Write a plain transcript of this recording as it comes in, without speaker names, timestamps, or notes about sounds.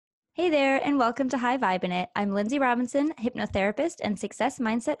Hey there, and welcome to High Vibe in It. I'm Lindsay Robinson, hypnotherapist and success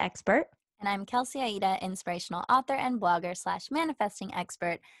mindset expert. And I'm Kelsey Aida, inspirational author and blogger / manifesting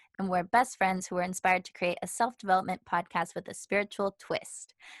expert. And we're best friends who were inspired to create a self-development podcast with a spiritual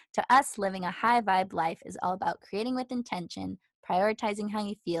twist. To us, living a high vibe life is all about creating with intention, prioritizing how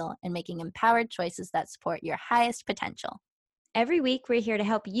you feel, and making empowered choices that support your highest potential. Every week, we're here to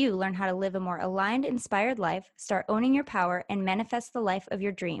help you learn how to live a more aligned, inspired life, start owning your power, and manifest the life of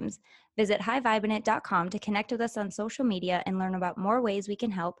your dreams. Visit highvibeinit.com to connect with us on social media and learn about more ways we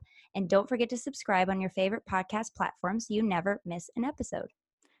can help. And don't forget to subscribe on your favorite podcast platform so you never miss an episode.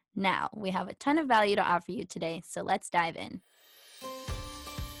 Now, we have a ton of value to offer you today, so let's dive in.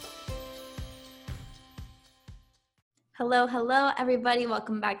 Hello, everybody.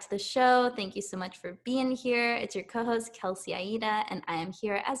 Welcome back to the show. Thank you so much for being here. It's your co-host, Kelsey Aida, and I am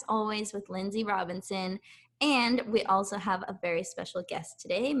here, as always, with Lindsay Robinson. And we also have a very special guest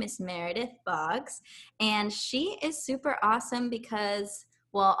today, Miss Meredith Boggs. And she is super awesome because,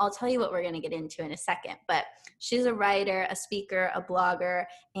 well, I'll tell you what we're going to get into in a second, but she's a writer, a speaker, a blogger,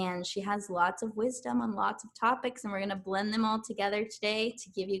 and she has lots of wisdom on lots of topics, and we're going to blend them all together today to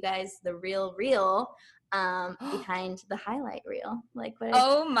give you guys the real behind the highlight reel.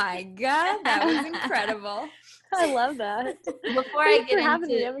 Oh my God, that was incredible. I love that. Before I get into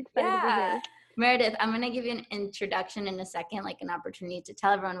me. I'm excited to be here. Meredith, I'm going to give you an introduction in a second, like an opportunity to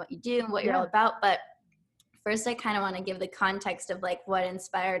tell everyone what you do and what you're all about. But first, I kind of want to give the context of like what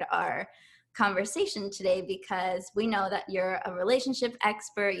inspired our conversation today, because we know that you're a relationship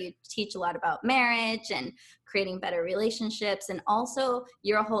expert. You teach a lot about marriage and creating better relationships. And also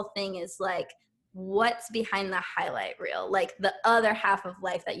your whole thing is like, what's behind the highlight reel, like the other half of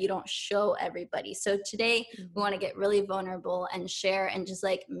life that you don't show everybody. So today we want to get really vulnerable and share and just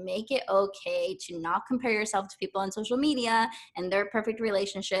like make it okay to not compare yourself to people on social media and their perfect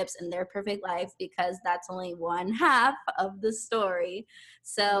relationships and their perfect life, because that's only one half of the story.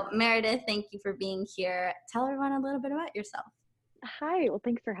 So Meredith, thank you for being here. Tell everyone a little bit about yourself. Hi, well,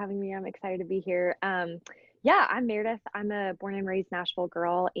 thanks for having me. I'm excited to be here. I'm Meredith. I'm a born and raised Nashville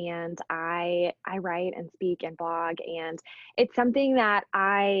girl, and I write and speak and blog, and it's something that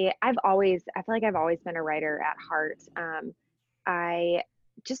I feel like I've always been a writer at heart. I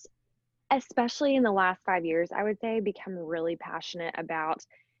just, especially in the last 5 years, I would say, become really passionate about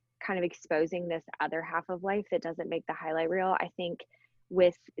kind of exposing this other half of life that doesn't make the highlight reel. I think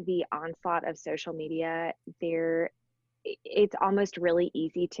with the onslaught of social media, it's almost really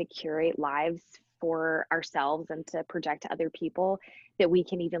easy to curate lives for ourselves and to project to other people that we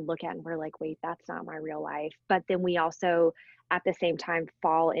can even look at and we're like, wait, that's not my real life. But then we also at the same time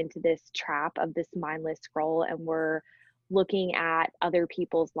fall into this trap of this mindless scroll, and we're looking at other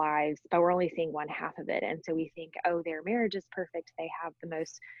people's lives, but we're only seeing one half of it. And so we think, oh, their marriage is perfect, they have the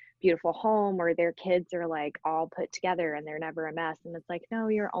most beautiful home, or their kids are like all put together and they're never a mess. And it's like, no,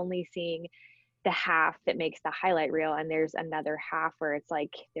 you're only seeing the half that makes the highlight reel, and there's another half where it's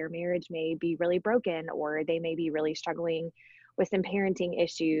like their marriage may be really broken, or they may be really struggling with some parenting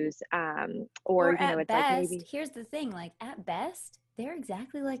issues, or you know, it's best, like maybe here's the thing, like at best they're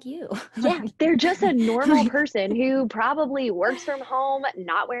exactly like you. yeah, they're just a normal person who probably works from home,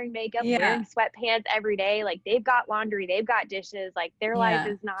 not wearing makeup, wearing sweatpants every day. Like they've got laundry, they've got dishes, like their life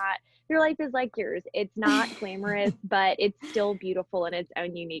is like yours. It's not glamorous, but it's still beautiful in its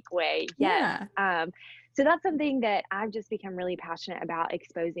own unique way. Yes. So that's something that I've just become really passionate about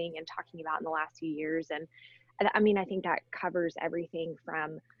exposing and talking about in the last few years. And I mean, I think that covers everything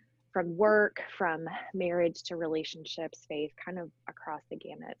from work, from marriage to relationships, faith, kind of across the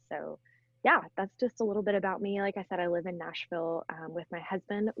gamut. So yeah, that's just a little bit about me. Like I said, I live in Nashville with my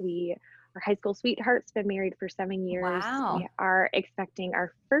husband. We are high school sweethearts, been married for 7 years. Wow. We are expecting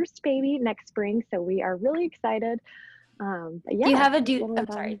our first baby next spring, so we are really excited. But yeah, do you have I'm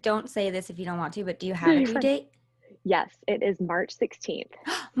sorry, don't say this if you don't want to, but do you have a due date? Yes, it is March 16th.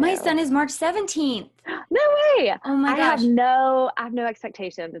 My son is March 17th. No way. Oh my gosh. I have no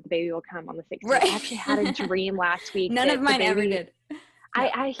expectation that the baby will come on the 16th. Right. I actually had a dream last week. None of mine ever did.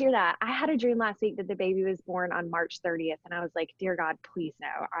 I hear that. I had a dream last week that the baby was born on March 30th, and I was like, dear God, please no,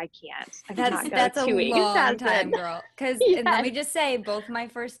 I can't. That's a 2 weeks. long time, girl. Because let me just say, both my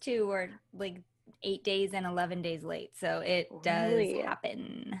first two were like 8 days and 11 days late, so it does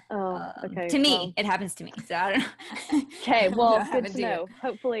happen. Okay. To me, it happens to me. So I don't know. Okay, well, good to know.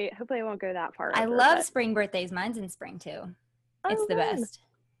 Hopefully, I won't go that far. I love spring birthdays. Mine's in spring too. It's the best.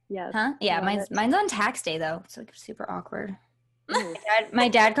 Yes. Huh? Yeah, mine's on tax day though. It's like super awkward. My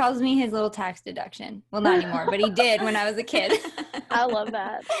dad calls me his little tax deduction. Well, not anymore, but he did when I was a kid. I love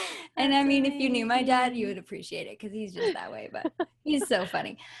that. And That's I mean, if you knew my dad, you amazing. would appreciate it because he's just that way, but he's so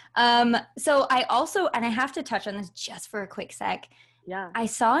funny. So I also, and I have to touch on this just for a quick sec. Yeah. I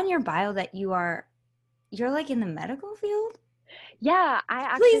saw in your bio that you're like in the medical field. Yeah,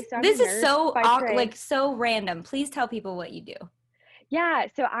 I Please, actually, so I'm a this is nurse so by trade. like so random. Please tell people what you do. Yeah,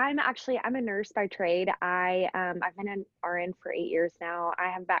 so I'm a nurse by trade. I've been an RN for 8 years now. I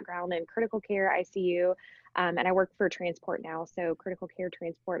have a background in critical care, ICU, and I work for transport now, so critical care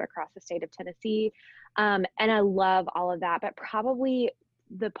transport across the state of Tennessee. And I love all of that, but probably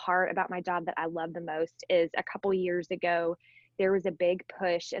the part about my job that I love the most is a couple years ago, there was a big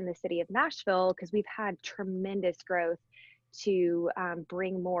push in the city of Nashville because we've had tremendous growth to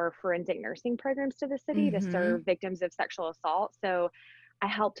bring more forensic nursing programs to the city to Mm-hmm. serve victims of sexual assault. So I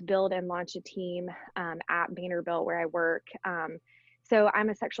helped build and launch a team at Vanderbilt where I work. So I'm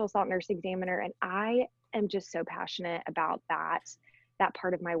a sexual assault nurse examiner, and I am just so passionate about that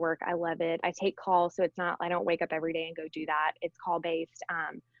part of my work. I love it. I take calls, so it's not, I don't wake up every day and go do that. It's call based.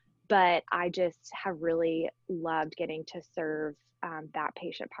 But I just have really loved getting to serve that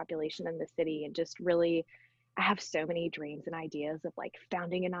patient population in the city, and just really, I have so many dreams and ideas of like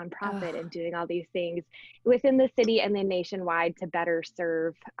founding a nonprofit and doing all these things within the city and then nationwide to better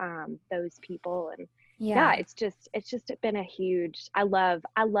serve those people. And yeah, Yeah. it's just been a huge, I love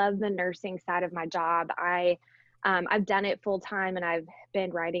the nursing side of my job. I've done it full time, and I've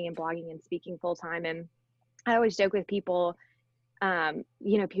been writing and blogging and speaking full time. And I always joke with people,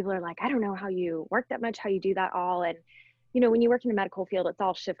 people are like, I don't know how you work that much, how you do that all. And, when you work in the medical field, it's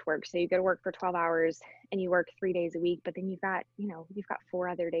all shift work. So you go to work for 12 hours and you work 3 days a week, but then you've got 4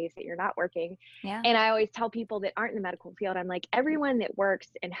 other days that you're not working. Yeah. And I always tell people that aren't in the medical field, I'm like, everyone that works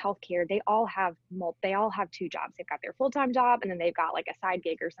in healthcare, they all have two jobs. They've got their full-time job, and then they've got like a side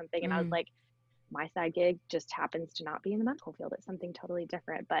gig or something. And I was like, my side gig just happens to not be in the medical field. It's something totally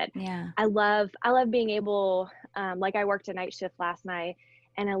different. But Yeah. I love being able, like I worked a night shift last night,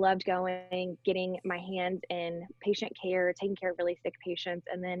 and I loved getting my hands in patient care, taking care of really sick patients.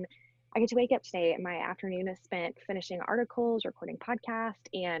 And then I get to wake up today, and my afternoon is spent finishing articles, recording podcasts,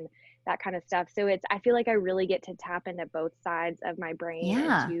 and that kind of stuff. So I feel like I really get to tap into both sides of my brain and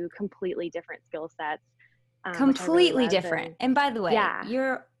Yeah. do completely different skill sets. Which I really Completely love. different. And by the way,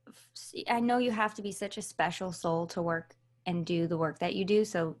 Yeah. I know you have to be such a special soul to work and do the work that you do.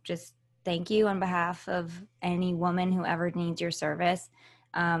 So just thank you on behalf of any woman who ever needs your service.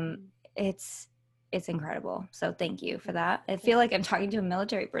 It's incredible. So thank you for that. I feel like I'm talking to a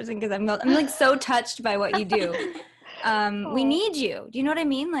military person because I'm like so touched by what you do. We need you. Do you know what I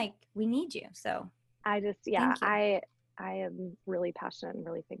mean? Like, we need you. So I just, thank you. I am really passionate and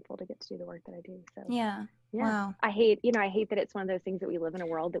really thankful to get to do the work that I do. So Yeah. Wow. I hate that it's one of those things that we live in a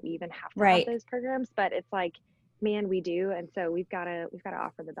world that we even have to have those programs, but it's like, man, we do. And so we've got to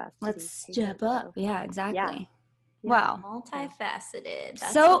offer the best. Let's step up. So. Yeah, exactly. Yeah. Wow. Multifaceted.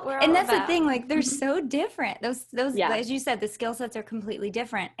 That's and that's the thing, like they're so different. Those as you said, the skill sets are completely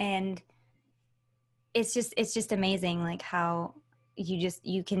different. And it's just amazing like how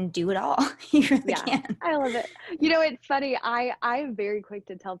you can do it all. You really can. I love it. It's funny. I'm very quick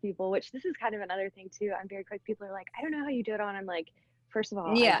to tell people, which this is kind of another thing too. I'm very quick. People are like, I don't know how you do it all. And I'm like, first of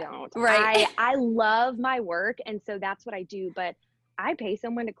all, I don't. Right. I love my work. And so that's what I do. But I pay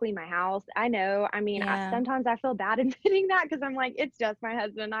someone to clean my house. I know. I mean, sometimes I feel bad admitting that because I'm like, it's just my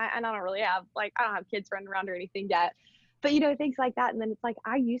husband. I don't really have I don't have kids running around or anything yet. But things like that. And then it's like,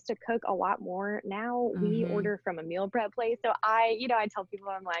 I used to cook a lot more. Now we order from a meal prep place. So I tell people,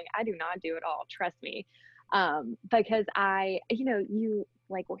 I'm like, I do not do it all. Trust me. Because you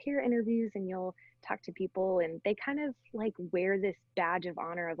like will hear interviews and you'll talk to people and they kind of like wear this badge of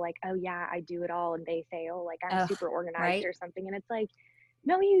honor of like, oh yeah, I do it all. And they say, oh, like I'm super organized or something. And it's like,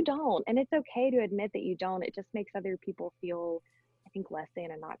 no, you don't. And it's okay to admit that you don't. It just makes other people feel, I think, less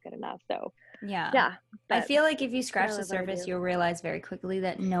than and not good enough. So yeah. I feel like if you scratch the surface, you'll realize very quickly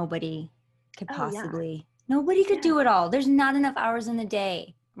that nobody could possibly, nobody could do it all. There's not enough hours in the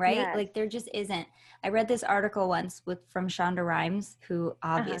day, right? Yes. Like there just isn't. I read this article once from Shonda Rhimes, who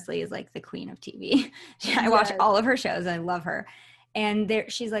obviously is like the queen of TV. I watch all of her shows and I love her. And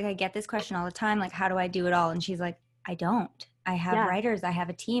she's like, I get this question all the time. Like, how do I do it all? And she's like, I don't. I have writers. I have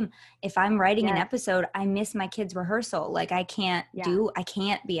a team. If I'm writing an episode, I miss my kids' rehearsal. Like I can't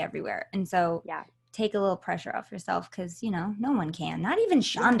be everywhere. And so take a little pressure off yourself because, no one can. Not even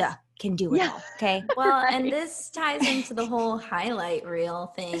Shonda can do it all. Okay. Well, Right. and this ties into the whole highlight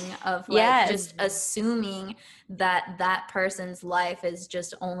reel thing of like Yes. just assuming that that person's life is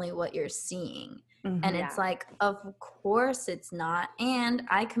just only what you're seeing. And it's like, of course it's not. And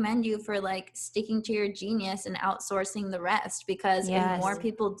I commend you for like sticking to your genius and outsourcing the rest, because if more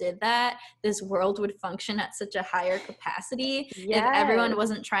people did that, this world would function at such a higher capacity. If everyone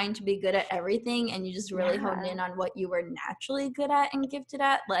wasn't trying to be good at everything and you just really honed in on what you were naturally good at and gifted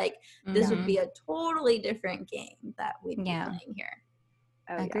at, like this would be a totally different game that we'd be playing here.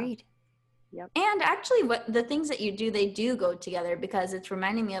 Agreed. Yep. And actually what the things that you do, they do go together, because it's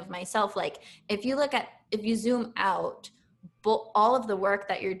reminding me of myself. Like if you zoom out, all of the work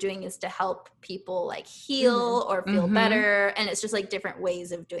that you're doing is to help people like heal or feel better. And it's just like different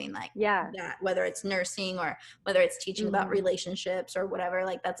ways of doing like that, whether it's nursing or whether it's teaching about relationships or whatever.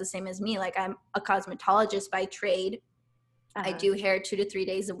 Like that's the same as me. Like I'm a cosmetologist by trade. I do hair 2 to 3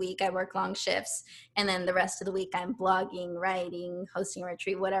 days a week. I work long shifts. And then the rest of the week I'm blogging, writing, hosting a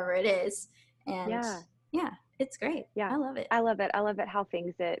retreat, whatever it is. And it's great. Yeah. I love it. I love it how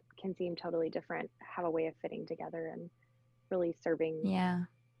things that can seem totally different have a way of fitting together and really serving.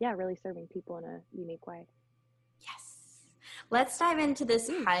 Really serving people in a unique way. Yes. Let's dive into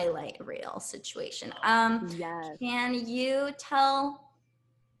this highlight reel situation. Can you tell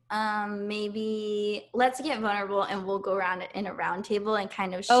maybe let's get vulnerable and we'll go around in a round table and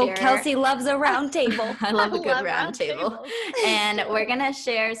kind of share. Oh, Kelsey loves a round table. I love a good round table. And we're going to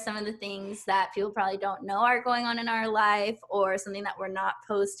share some of the things that people probably don't know are going on in our life, or something that we're not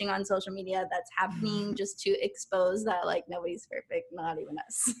posting on social media that's happening, just to expose that like nobody's perfect, not even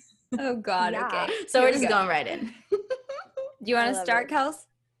us. Oh God. Okay. So we're just going right in. Do you want to start, Kels?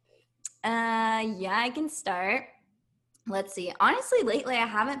 Yeah, I can start. Let's see. Honestly, lately I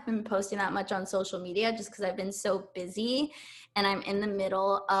haven't been posting that much on social media just because I've been so busy, and I'm in the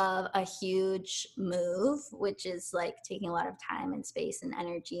middle of a huge move, which is like taking a lot of time and space and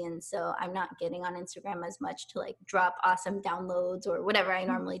energy. And so I'm not getting on Instagram as much to like drop awesome downloads or whatever I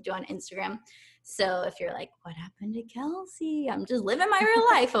normally do on Instagram. So if you're like, what happened to Kelsey? I'm just living my real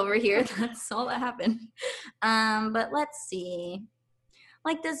life over here. That's all that happened. But let's see.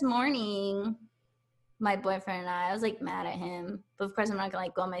 Like this morning, my boyfriend and I was like mad at him, but of course I'm not gonna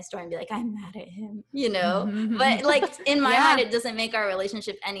like go on my story and be like, I'm mad at him, you know, but like in my mind, it doesn't make our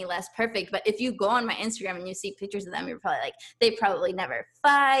relationship any less perfect. But if you go on my Instagram and you see pictures of them, you're probably like, they probably never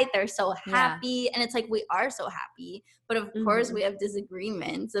fight. They're so happy. And it's like, we are so happy, but of course we have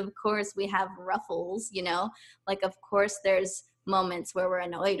disagreements. Of course we have ruffles, you know, like, of course there's moments where we're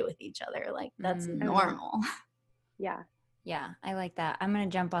annoyed with each other. Like that's normal. Yeah, I like that. I'm going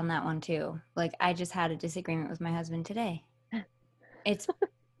to jump on that one too. Like I just had a disagreement with my husband today. It's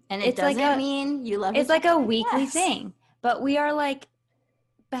and it doesn't mean you love. It's like a weekly thing, but we are like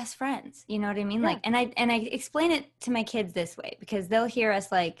best friends. You know what I mean? Like, and I explain it to my kids this way, because they'll hear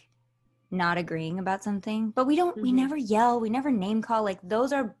us like not agreeing about something, but we never yell. We never name call. Like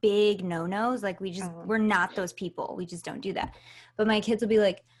those are big no-nos. Like we're not those people. We just don't do that. But my kids will be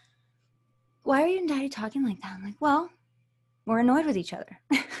like, why are you and Daddy talking like that? I'm like, well, we're annoyed with each other.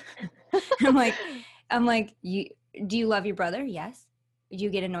 I'm like, do you love your brother? Yes. Do you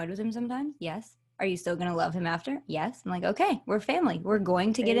get annoyed with him sometimes? Yes. Are you still going to love him after? Yes. I'm like, okay, we're family. We're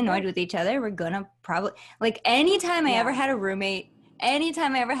going to get annoyed with each other. We're going to probably, like anytime I ever had a roommate,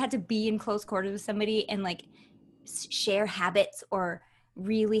 anytime I ever had to be in close quarters with somebody and like share habits or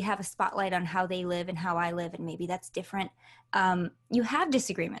really have a spotlight on how they live and how I live, and maybe that's different. You have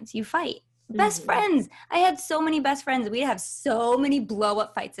disagreements, you fight. Best friends. I had so many best friends. We'd have so many blow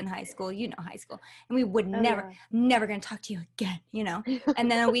up fights in high school, you know, high school. And we would never going to talk to you again, you know?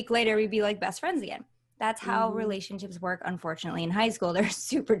 And then a week later we'd be like best friends again. That's how relationships work. Unfortunately, in high school, they're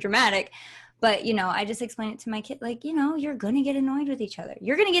super dramatic, but you know, I just explain it to my kid, like, you know, you're going to get annoyed with each other.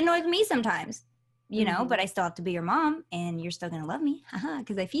 You're going to get annoyed with me sometimes, you know, but I still have to be your mom and you're still going to love me.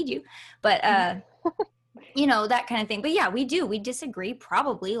 Cause I feed you. But, you know, that kind of thing. But yeah, we disagree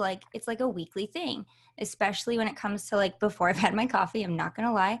probably, like it's like a weekly thing, especially when it comes to like before I've had my coffee. I'm not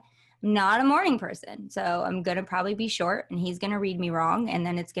gonna lie, I'm not a morning person, so I'm gonna probably be short and he's gonna read me wrong and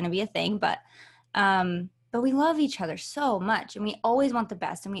then it's gonna be a thing. But we love each other so much and we always want the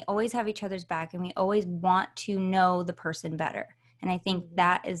best and we always have each other's back and we always want to know the person better, and I think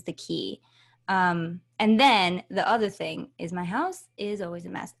that is the key. And then the other thing is my house is always a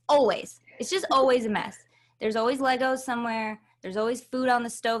mess. Always. It's just always a mess. There's always Legos somewhere. There's always food on the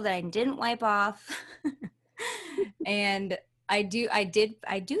stove that I didn't wipe off. And I do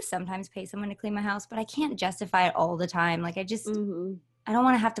sometimes pay someone to clean my house, but I can't justify it all the time. Like I just, I don't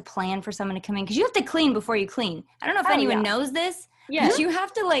want to have to plan for someone to come in, because you have to clean before you clean. I don't know if anyone knows this, but you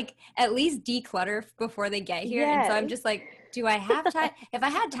have to like at least declutter before they get here. And so I'm just like, do I have time? If I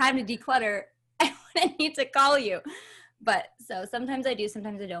had time to declutter, I wouldn't need to call you. But so sometimes I do,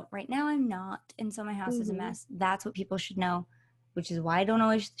 sometimes I don't. Right now I'm not. And so my house is a mess. That's what people should know, which is why I don't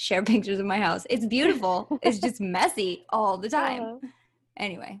always share pictures of my house. It's beautiful. It's just messy all the time.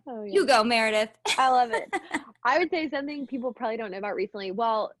 Anyway, you go, Meredith. I love it. I would say something people probably don't know about recently.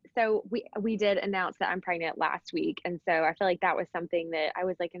 Well, so we did announce that I'm pregnant last week. And so I feel like that was something that I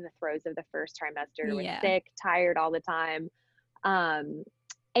was like in the throes of the first trimester, like sick, tired all the time. And,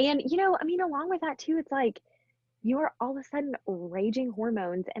 you know, I mean, along with that too, it's like, you are all of a sudden raging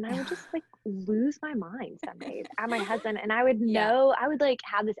hormones, and I would just like lose my mind some days at my husband, and I would know, I would like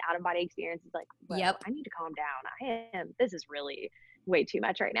have this out of body experience. It's like, well, I need to calm down. This is really way too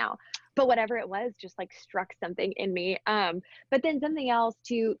much right now. But whatever it was, just like struck something in me. But then something else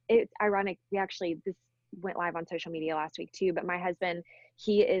too, it's ironic. This went live on social media last week too, but my husband,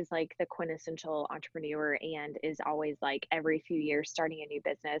 he is like the quintessential entrepreneur and is always like every few years starting a new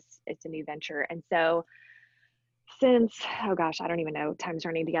business. It's a new venture. And so since, oh gosh, I don't even know, time's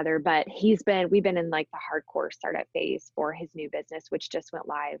running together, but we've been in like the hardcore startup phase for his new business, which just went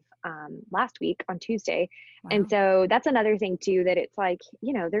live last week on Tuesday. Wow. And so that's another thing too, that it's like,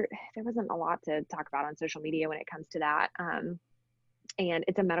 you know, there wasn't a lot to talk about on social media when it comes to that. And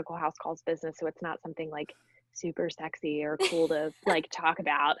it's a medical house calls business. So it's not something like super sexy or cool to like talk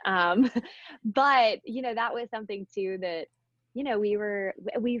about. But you know, that was something too that, you know,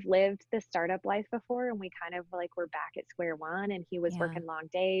 we've lived the startup life before, and we kind of like, we're back at square one, and he was working long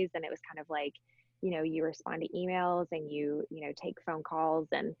days, and it was kind of like, you know, you respond to emails and you know, take phone calls,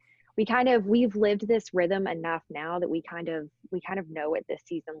 and we've lived this rhythm enough now that we kind of know what this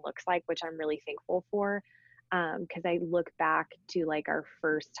season looks like, which I'm really thankful for. Cause I look back to like our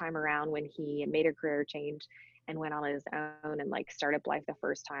first time around when he made a career change and went on his own, and like startup life the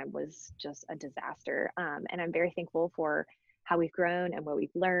first time was just a disaster. And I'm very thankful for how we've grown and what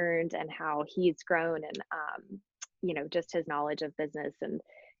we've learned and how he's grown, and you know, just his knowledge of business and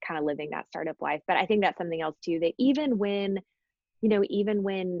kind of living that startup life. But I think that's something else too, that even when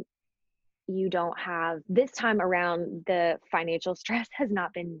you don't have, this time around, the financial stress has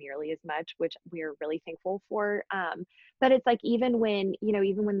not been nearly as much, which we're really thankful for. But it's like, even when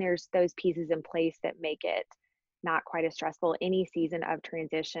there's those pieces in place that make it not quite as stressful, any season of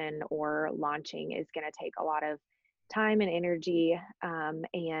transition or launching is going to take a lot of time and energy, and,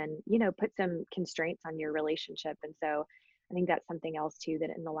 you know, put some constraints on your relationship. And so I think that's something else too, that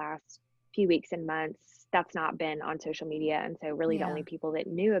in the last few weeks and months, that's not been on social media. And so really the only people that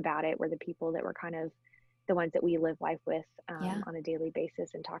knew about it were the people that were kind of the ones that we live life with on a daily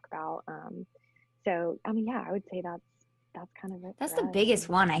basis and talk about. So, I mean, I would say that's kind of it. That's the biggest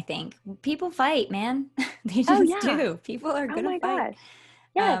one, I think. People fight, man. They just do. People are going to fight. Gosh.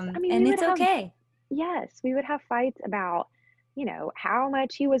 Yes. I mean, and it's okay. Yes, we would have fights about, you know, how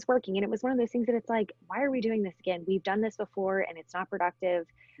much he was working. And it was one of those things that it's like, why are we doing this again? We've done this before and it's not productive.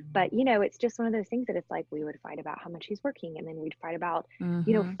 But, you know, it's just one of those things that it's like, we would fight about how much he's working. And then we'd fight about, you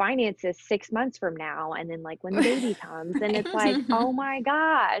know, finances 6 months from now. And then like when the baby comes, and it's like, oh my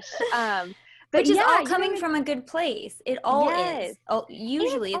gosh. Which is all coming from a good place. It all is.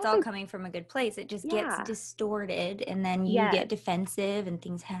 Usually it's all coming from a good place. It just gets distorted, and then you get defensive and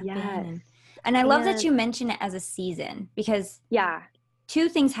things happen. And I love that you mention it as a season, because two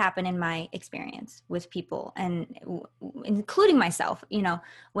things happen in my experience with people, and including myself. You know,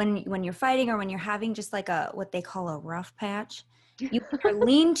 when you're fighting, or when you're having just like what they call a rough patch, you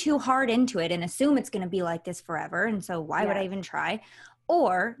lean too hard into it and assume it's going to be like this forever. And so why would I even try?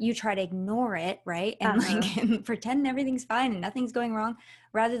 Or you try to ignore it, right? And like pretend everything's fine and nothing's going wrong,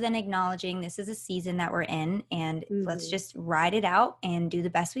 rather than acknowledging this is a season that we're in, and let's just ride it out and do the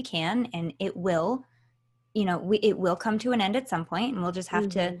best we can. And it will, you know, it will come to an end at some point, and we'll just have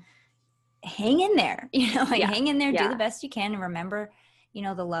to hang in there, you know, like hang in there, do the best you can, and remember, you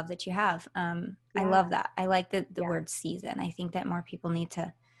know, the love that you have. I love that. I like the word season. I think that more people need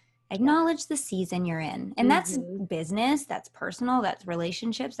to acknowledge the season you're in. And that's business, that's personal, that's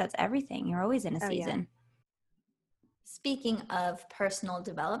relationships, that's everything. You're always in a season. Speaking of personal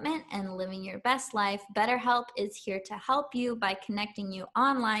development and living your best life, BetterHelp is here to help you by connecting you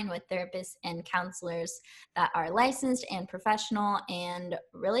online with therapists and counselors that are licensed and professional and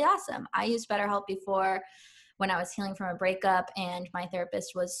really awesome. I used BetterHelp before when I was healing from a breakup, and my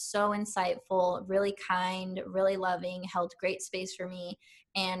therapist was so insightful, really kind, really loving, held great space for me.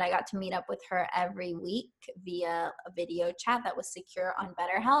 And I got to meet up with her every week via a video chat that was secure on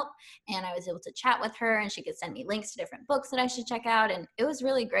BetterHelp. And I was able to chat with her, and she could send me links to different books that I should check out. And it was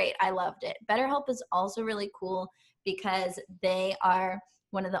really great. I loved it. BetterHelp is also really cool because they are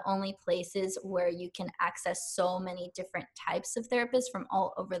one of the only places where you can access so many different types of therapists from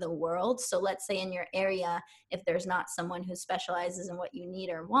all over the world. So let's say in your area, if there's not someone who specializes in what you need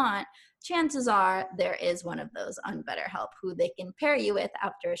or want, chances are there is one of those on BetterHelp who they can pair you with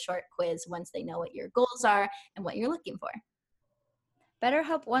after a short quiz once they know what your goals are and what you're looking for.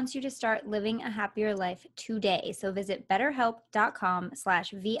 BetterHelp wants you to start living a happier life today. So visit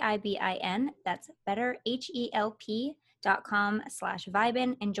betterhelp.com/VIBIN. That's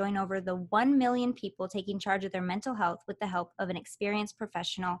betterhelp.com/Vibin and join over the 1 million people taking charge of their mental health with the help of an experienced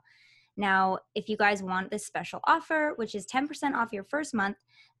professional. Now, if you guys want this special offer, which is 10% off your first month,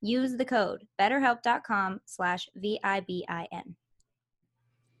 use the code betterhelp.com/VIBIN.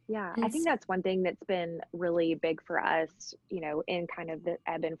 Yeah, I think that's one thing that's been really big for us, in kind of the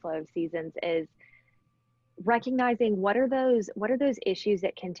ebb and flow of seasons, is recognizing what are those issues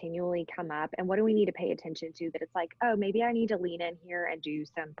that continually come up, and what do we need to pay attention to, that it's like, oh, maybe I need to lean in here and do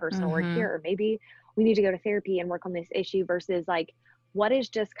some personal work here, or maybe we need to go to therapy and work on this issue, versus like, what is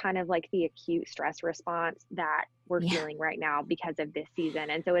just kind of like the acute stress response that we're feeling right now because of this season.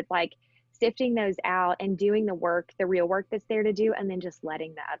 And so it's like sifting those out and doing the real work that's there to do, and then just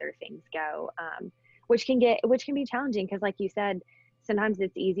letting the other things go, which can be challenging, because like you said, sometimes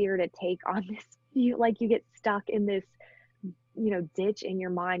it's easier to take on this, you get stuck in this ditch in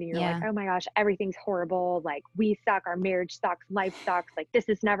your mind, and you're like, oh my gosh, everything's horrible, like we suck, our marriage sucks, life sucks, like this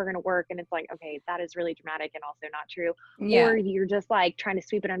is never going to work. And it's like, okay, that is really dramatic and also not true. Or you're just like trying to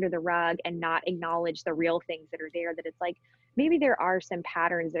sweep it under the rug and not acknowledge the real things that are there, that it's like, maybe there are some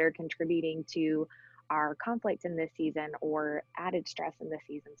patterns that are contributing to our conflict in this season, or added stress in this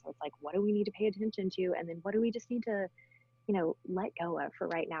season. So it's like, what do we need to pay attention to? And then what do we just need to let go of for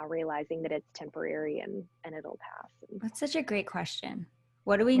right now, realizing that it's temporary and it'll pass. That's such a great question.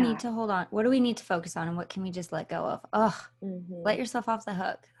 What do we need to hold on? What do we need to focus on? And what can we just let go of? Let yourself off the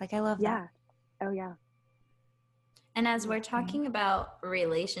hook. Like, I love that. Oh yeah. And as we're talking about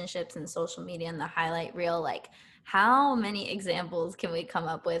relationships and social media and the highlight reel, like, how many examples can we come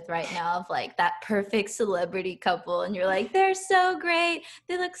up with right now of like that perfect celebrity couple, and you're like, they're so great,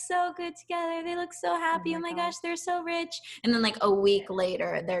 they look so good together, they look so happy, oh my gosh, they're so rich, and then like a week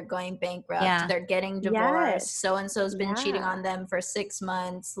later they're going bankrupt, they're getting divorced, so and so's been cheating on them for 6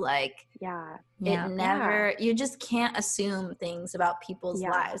 months, like you just can't assume things about people's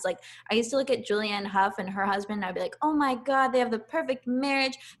lives. Like, I used to look at Julianne Hough and her husband, and I'd be like, oh my god, they have the perfect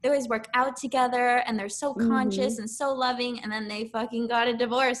marriage, they always work out together, and they're so conscious and so loving, and then they fucking got a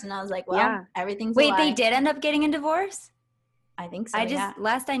divorce, and I was like, well, everything's a lie. They did end up getting a divorce? I think so.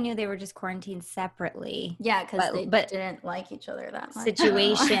 Last I knew, they were just quarantined separately. Yeah, because they didn't like each other that much.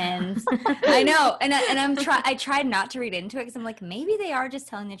 Situations. I know, and I tried not to read into it, because I'm like, maybe they are just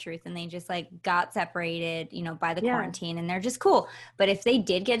telling the truth, and they just like got separated, by the quarantine, and they're just cool. But if they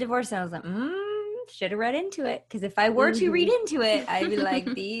did get divorced, I was like, should have read into it, because if I were to read into it, I'd be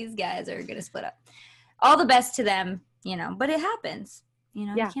like, these guys are gonna split up. All the best to them, but it happens.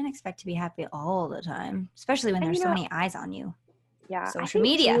 You can't expect to be happy all the time, especially when there's so many eyes on you. Yeah. Social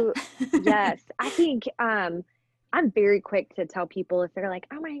media. Yes. I think I'm very quick to tell people if they're like,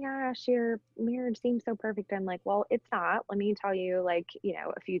 oh my gosh, your marriage seems so perfect. I'm like, well, it's not. Let me tell you, like,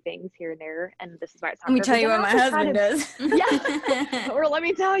 a few things here and there. And this is why it's not perfect. Let me tell you what my husband does. Yeah. Or let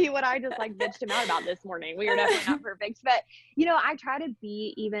me tell you what I just like bitched him out about this morning. We are definitely not perfect. But, I try to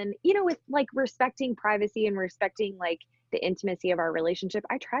be even, with like respecting privacy and respecting like the intimacy of our relationship.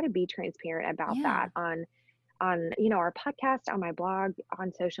 I try to be transparent about that on our podcast, on my blog,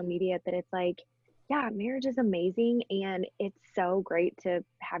 on social media, that it's like, yeah, marriage is amazing and it's so great to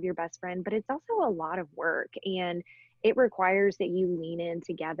have your best friend, but it's also a lot of work, and it requires that you lean in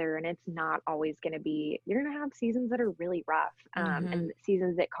together, and it's not always going to be, you're going to have seasons that are really rough, and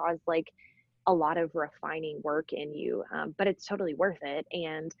seasons that cause like a lot of refining work in you, but it's totally worth it.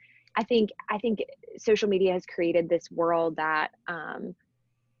 And I think social media has created this world that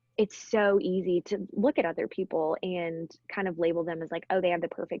it's so easy to look at other people and kind of label them as like, oh, they have the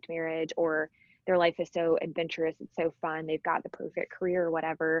perfect marriage, or their life is so adventurous, it's so fun, they've got the perfect career or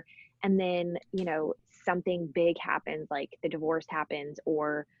whatever. And then, something big happens, like the divorce happens,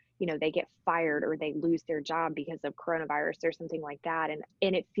 or, they get fired, or they lose their job because of coronavirus or something like that.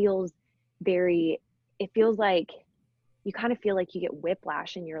 And it feels like you kind of feel like you get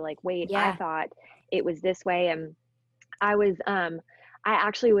whiplash, and you're like, wait, I thought it was this way. And I was, I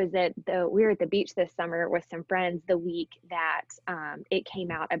actually was we were at the beach this summer with some friends the week that it came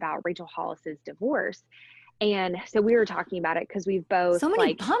out about Rachel Hollis's divorce. And so we were talking about it because we've both so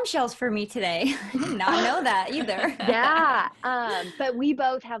many bombshells for me today. I did not know that either. Yeah. But we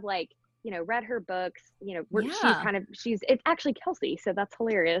both have read her books, it's actually Kelsey. So that's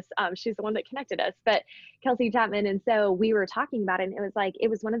hilarious. She's the one that connected us, but Kelsey Chapman. And so we were talking about it, and it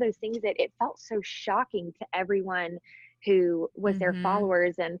was one of those things that it felt so shocking to everyone who was their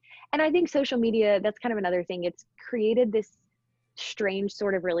followers. And I think social media, that's kind of another thing. It's created this strange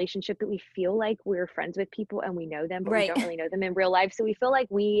sort of relationship that we feel like we're friends with people and we know them, but we don't really know them in real life. So we feel like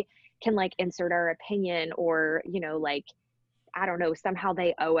we can insert our opinion, or, I don't know, somehow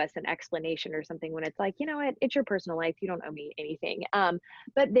they owe us an explanation or something, when it's it's your personal life. You don't owe me anything.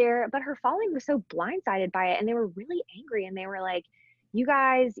 But her following was so blindsided by it, and they were really angry, and they were like, you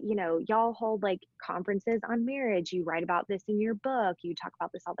guys, y'all hold conferences on marriage. You write about this in your book. You talk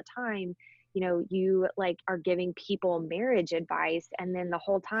about this all the time. You are giving people marriage advice. And then the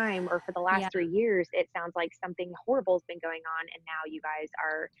whole time, or for the last 3 years, it sounds like something horrible has been going on. And now you guys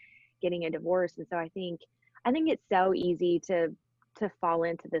are getting a divorce. And so I think it's so easy to fall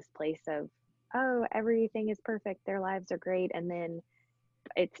into this place of, oh, everything is perfect, their lives are great. And then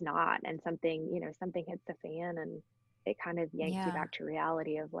it's not. And something hits the fan, and it kind of yanks you back to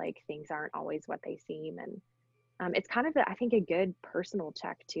reality of things aren't always what they seem. And it's kind of I think a good personal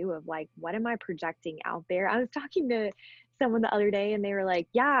check too of what am I projecting out there? I was talking to someone the other day, and they were like,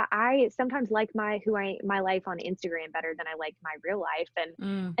 yeah, I sometimes like my life on Instagram better than I like my real life.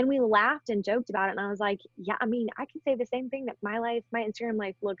 And we laughed and joked about it. And I was like, yeah, I mean, I could say the same thing, that my Instagram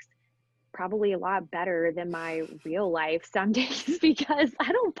life looks probably a lot better than my real life some days, because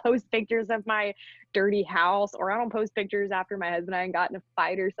I don't post pictures of my dirty house, or I don't post pictures after my husband and I got in a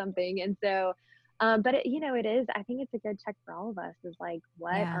fight or something. And so, but it is, I think it's a good check for all of us, is what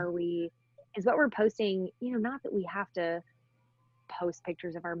we're posting, not that we have to post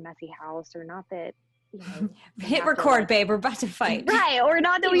pictures of our messy house, or not that, hit record, babe, we're about to fight. Right. Or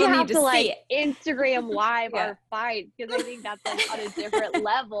not that we have to Instagram live our fight, because I think that's on a different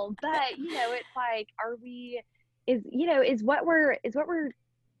level. But, it's is what we're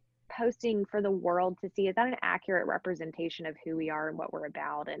posting for the world to see, is that an accurate representation of who we are and what we're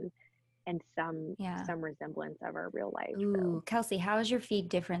about, and some resemblance of our real life. Ooh, Kelsey, how is your feed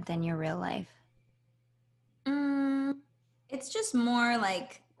different than your real life? It's just more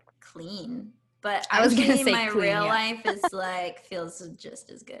clean. But I was gonna say my clean, real life is feels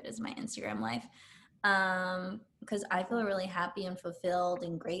just as good as my Instagram life. Because I feel really happy and fulfilled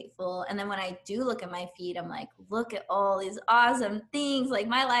and grateful. And then when I do look at my feed, I'm like, look at all these awesome things.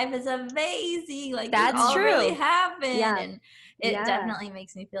 My life is amazing. That's all true. Really happened. Yeah. And it definitely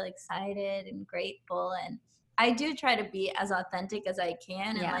makes me feel excited and grateful. And I do try to be as authentic as I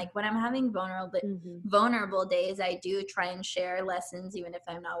can. And when I'm having vulnerable days, I do try and share lessons, even if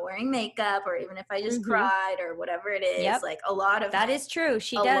I'm not wearing makeup, or even if I just cried, or whatever it is. Yep. A lot of that is true.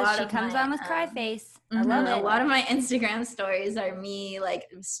 She does. She comes on with cry face. I love it. A lot of my Instagram stories are me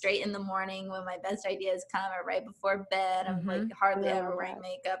straight in the morning when my best ideas come, or right before bed. I'm hardly ever wearing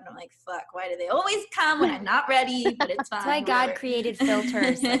makeup, and I'm like, fuck, why do they always come when I'm not ready? But it's fine. That's why God created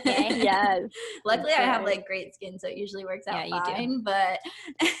filters. Okay. Yes. Luckily, I have great skin, so it usually works out fine. Do. But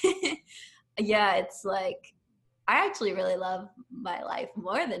it's I actually really love my life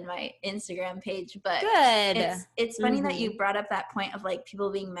more than my Instagram page. But good. It's funny that you brought up that point of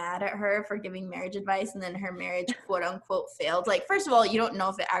people being mad at her for giving marriage advice, and then her marriage quote unquote failed. First of all, you don't know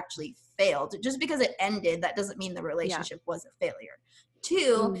if it actually failed. Just because it ended, that doesn't mean the relationship was a failure.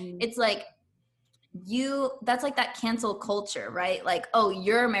 Two, it's that's that cancel culture, right? Oh,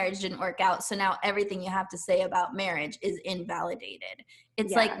 your marriage didn't work out, so now everything you have to say about marriage is invalidated.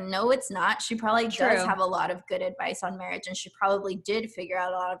 It's no, it's not. She probably does have a lot of good advice on marriage, and she probably did figure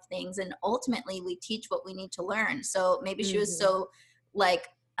out a lot of things, and ultimately we teach what we need to learn. So maybe she was so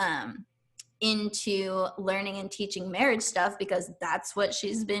into learning and teaching marriage stuff because that's what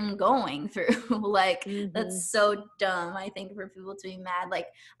she's been going through. That's so dumb, I think, for people to be mad.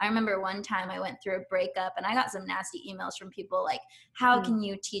 I remember one time I went through a breakup, and I got some nasty emails from people how can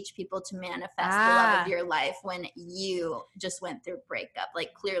you teach people to manifest the love of your life when you just went through a breakup?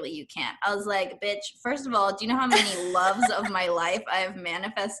 Clearly you can't. I was like, bitch, first of all, do you know how many loves of my life I have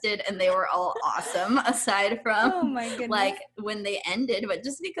manifested, and they were all awesome, aside from oh my goodness. When they ended. But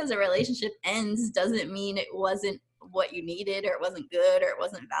just because a relationship ends doesn't mean it wasn't what you needed, or it wasn't good, or it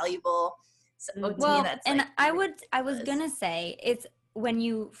wasn't valuable. So to me, that's I was gonna say, it's when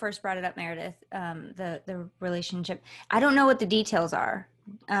you first brought it up, Meredith, the relationship, I don't know what the details are,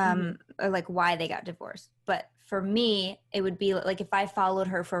 or like why they got divorced. But for me, it would be like if I followed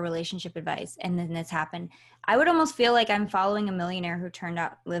her for relationship advice and then this happened, I would almost feel like I'm following a millionaire who turned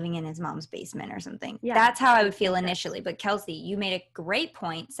out living in his mom's basement or something. Yeah, that's how I would feel initially. But Kelsey, you made a great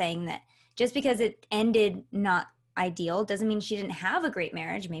point saying that just because it ended not ideal doesn't mean she didn't have a great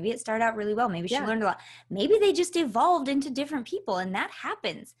marriage. Maybe it started out really well. Maybe she learned a lot. Maybe they just evolved into different people, and that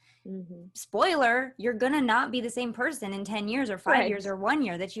happens. Spoiler, you're gonna not be the same person in 10 years or 5 years or 1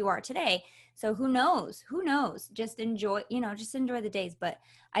 year that you are today. So who knows? Just enjoy the days. But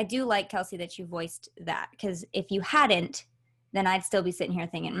I do like, Kelsey, that you voiced that, because if you hadn't, then I'd still be sitting here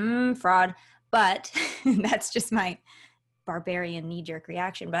thinking, fraud. But that's just my barbarian knee-jerk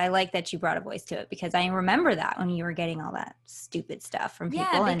reaction. But I like that you brought a voice to it, because I remember that when you were getting all that stupid stuff from people.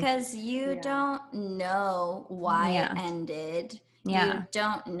 Yeah, because you don't know why it ended. You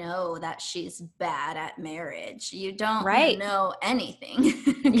don't know that she's bad at marriage. You don't know anything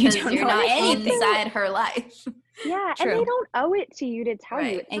because you're not inside her life. Yeah, and they don't owe it to you to tell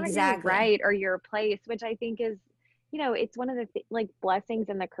you. It's exactly not your right or your place, which I think is, it's one of the like blessings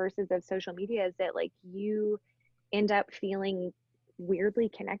and the curses of social media, is that like you end up feeling weirdly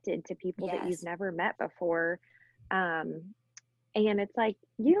connected to people that you've never met before. And it's like,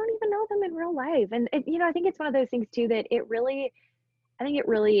 you don't even know them in real life. And, I think it's one of those things too, that it really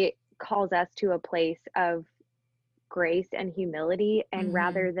calls us to a place of grace and humility. And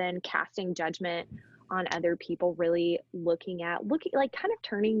rather than casting judgment on other people, really looking like kind of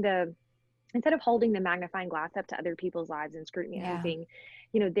turning instead of holding the magnifying glass up to other people's lives and scrutinizing,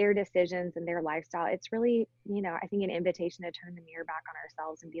 their decisions and their lifestyle, it's really, I think an invitation to turn the mirror back on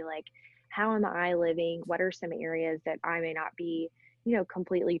ourselves and be like, how am I living? What are some areas that I may not be,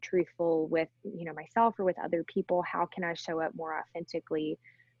 completely truthful with, myself or with other people? How can I show up more authentically?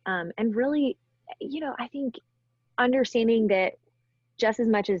 And really, I think understanding that just as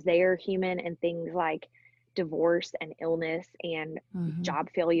much as they are human and things like divorce and illness and job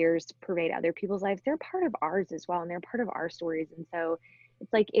failures pervade other people's lives, they're part of ours as well, and they're part of our stories. And so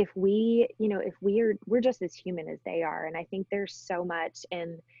it's like, if we're just as human as they are. And I think there's so much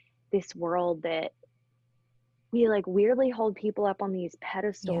in this world that we like weirdly hold people up on these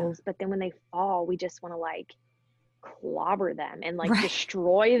pedestals, but then when they fall, we just want to like clobber them and like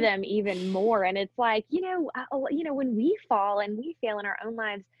destroy them even more. And it's like, when we fall and we fail in our own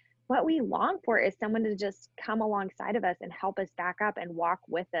lives, what we long for is someone to just come alongside of us and help us back up and walk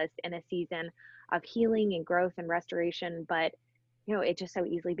with us in a season of healing and growth and restoration. But it just so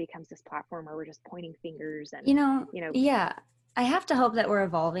easily becomes this platform where we're just pointing fingers and I have to hope that we're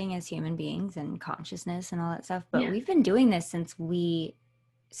evolving as human beings and consciousness and all that stuff. But we've been doing this since the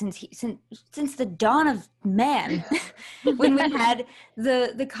dawn of man, when we had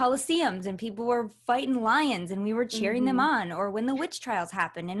the Colosseums and people were fighting lions and we were cheering them on, or when the witch trials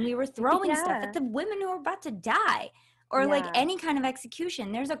happened and we were throwing stuff at the women who were about to die, or like any kind of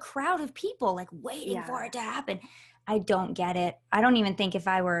execution. There's a crowd of people like waiting for it to happen. I don't get it. I don't even think if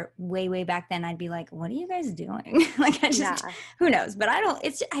I were way back then, I'd be like, what are you guys doing? Like, who knows? But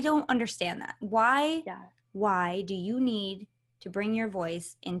I don't understand that. Why do you need to bring your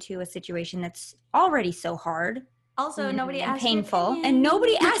voice into a situation that's already so hard? Also, nobody asked painful, and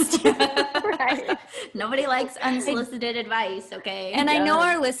nobody asked you. Nobody likes unsolicited advice. Okay. And I know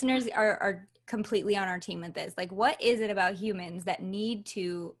our listeners are completely on our team with this. Like, what is it about humans that need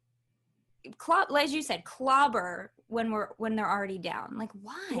to as you said, clobber when they're already down? Like,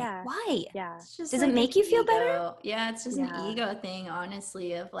 why? Why? Does it make you feel better? Yeah, it's just an ego thing,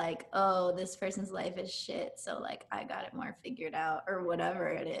 honestly, of like, oh, this person's life is shit, so like I got it more figured out, or whatever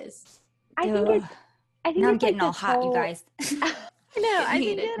it is. I think now I'm getting like all hot, you guys. I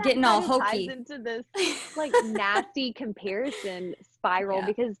think it getting all hokey ties into this like nasty comparison spiral,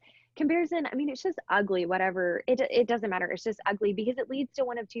 because comparison, I mean, it's just ugly, whatever. It doesn't matter. It's just ugly because it leads to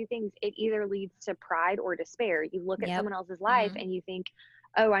one of two things. It either leads to pride or despair. You look at someone else's life and you think,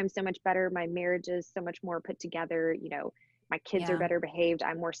 oh, I'm so much better. My marriage is so much more put together. My kids are better behaved.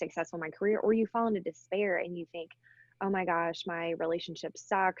 I'm more successful in my career. Or you fall into despair and you think, oh my gosh, my relationship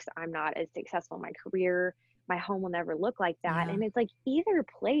sucks. I'm not as successful in my career. My home will never look like that. And it's like either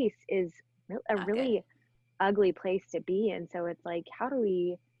place is a really ugly place to be. And so it's like, how do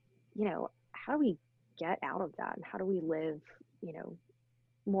we get out of that? And how do we live,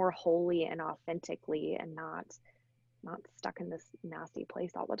 more wholly and authentically and not stuck in this nasty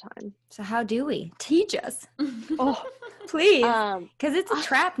place all the time? So how do we? Teach us. Oh, please. Because it's a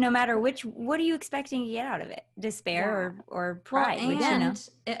trap no matter what are you expecting to get out of it? Despair or pride? Well, and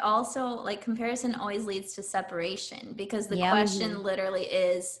it also, like, comparison always leads to separation, because the question literally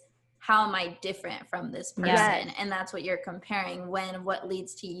is, how am I different from this person? Yes. And that's what you're comparing, when what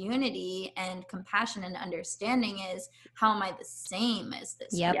leads to unity and compassion and understanding is, how am I the same as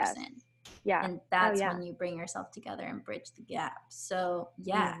this Yep. person? Yeah. And that's when you bring yourself together and bridge the gap. So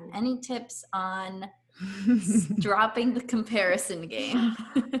yeah, any tips on dropping the comparison game?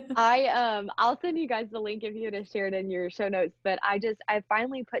 I'll send you guys the link if you want to share it in your show notes, but I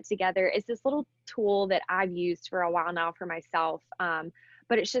finally put together, it's this little tool that I've used for a while now for myself.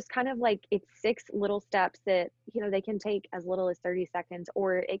 But it's just kind of like, it's 6 little steps that, you know, they can take as little as 30 seconds,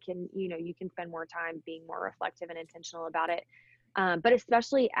 or it can, you know, you can spend more time being more reflective and intentional about it. But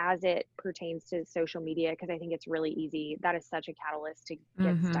especially as it pertains to social media, because I think it's really easy. That is such a catalyst to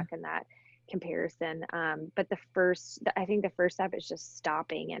get stuck in that comparison. But I think the first step is just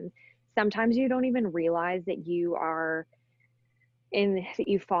stopping. And sometimes you don't even realize that you've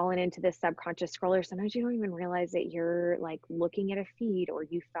fallen into this subconscious scroller. Sometimes you don't even realize that you're like looking at a feed, or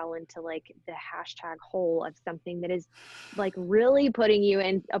you fell into like the hashtag hole of something that is like really putting you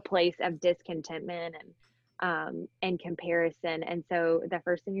in a place of discontentment and comparison. And so the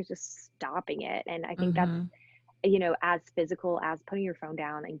first thing is just stopping it. And I think that's, you know, as physical as putting your phone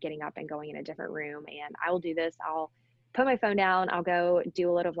down and getting up and going in a different room. And I will do this. I'll put my phone down, I'll go do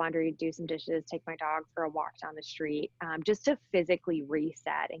a load of laundry, do some dishes, take my dog for a walk down the street, just to physically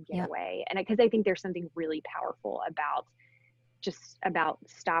reset and get away. And because I think there's something really powerful about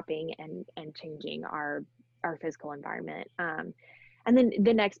stopping and changing our physical environment. And then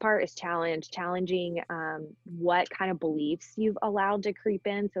the next part is challenging what kind of beliefs you've allowed to creep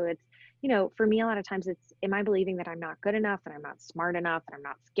in. So it's, you know, for me, a lot of times it's, am I believing that I'm not good enough, that I'm not smart enough, that I'm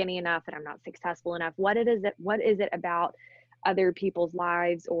not skinny enough, that I'm not successful enough? What is it about other people's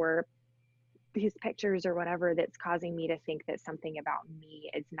lives or these pictures or whatever that's causing me to think that something about me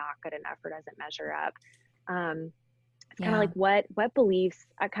is not good enough or doesn't measure up? It's kind of like what beliefs,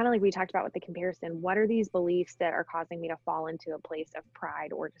 kind of like we talked about with the comparison, what are these beliefs that are causing me to fall into a place of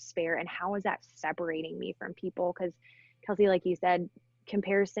pride or despair? And how is that separating me from people? Because Kelsey, like you said,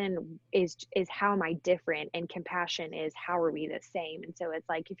 comparison is how am I different, and compassion is how are we the same? And so it's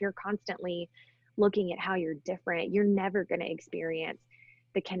like, if you're constantly looking at how you're different, you're never going to experience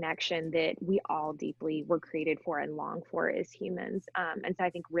the connection that we all deeply were created for and long for as humans. And so I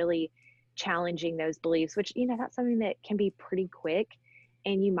think really challenging those beliefs, which, you know, that's something that can be pretty quick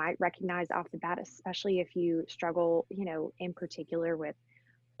and you might recognize off the bat, especially if you struggle, you know, in particular with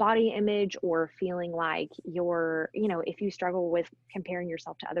body image, or feeling like you're, you know, if you struggle with comparing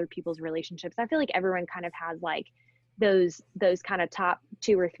yourself to other people's relationships. I feel like everyone kind of has like those kind of top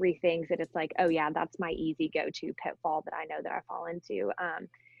 2 or 3 things that it's like, oh yeah, that's my easy go-to pitfall that I know that I fall into.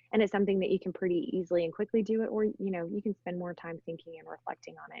 And it's something that you can pretty easily and quickly do it, or, you know, you can spend more time thinking and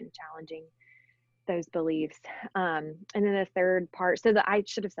reflecting on it and challenging those beliefs. And then the third part, I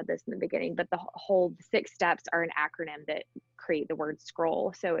should have said this in the beginning, but the whole 6 steps are an acronym that create the word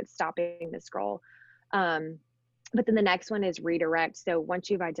scroll. So it's stopping the scroll. But then the next one is redirect. So once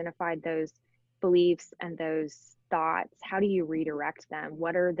you've identified those beliefs and those thoughts, how do you redirect them?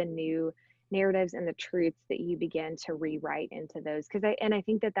 What are the new narratives and the truths that you begin to rewrite into those? I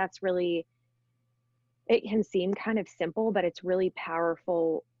think that that's really, it can seem kind of simple, but it's really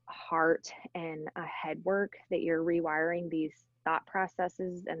powerful heart and head work that you're rewiring these thought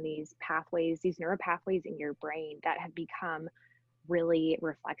processes and these pathways, these neural pathways in your brain that have become really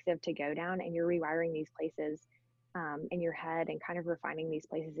reflexive to go down, and you're rewiring these places in your head and kind of refining these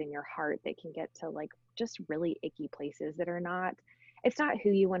places in your heart that can get to like just really icky places that are not, it's not who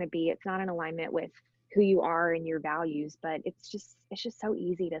you want to be. It's not in alignment with who you are and your values, but it's just so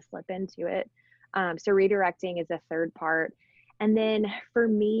easy to slip into it. So redirecting is a third part. And then for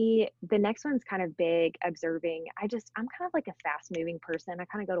me, the next one's kind of big, observing. I'm kind of like a fast moving person. I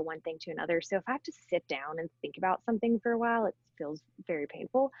kind of go to one thing to another. So if I have to sit down and think about something for a while, it feels very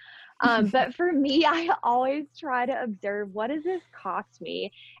painful. But for me, I always try to observe, what does this cost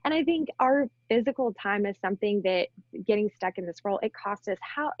me? And I think our physical time is something that, getting stuck in the scroll, it costs us.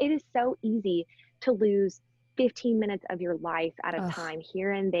 How it is so easy to lose 15 minutes of your life at a time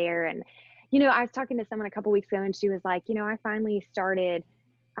here and there. And you know, I was talking to someone a couple weeks ago and she was like, you know, I finally started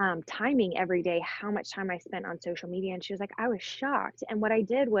timing every day how much time I spent on social media. And she was like, I was shocked. And what I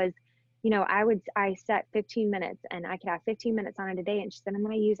did was, you know, I set 15 minutes and I could have 15 minutes on it a day. And she said, I'm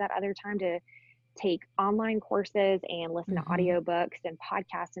going to use that other time to take online courses and listen to audiobooks and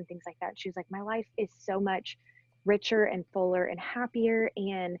podcasts and things like that. She was like, my life is so much richer and fuller and happier.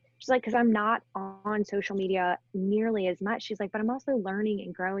 And she's like, because I'm not on social media nearly as much. She's like, but I'm also learning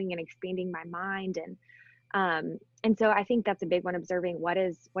and growing and expanding my mind. And so I think that's a big one, observing what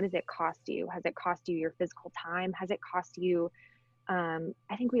does it cost you? Has it cost you your physical time? Has it cost you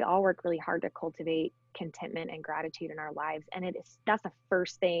I think we all work really hard to cultivate contentment and gratitude in our lives. And that's the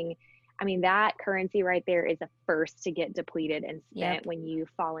first thing. I mean, that currency right there is the first to get depleted and spent when you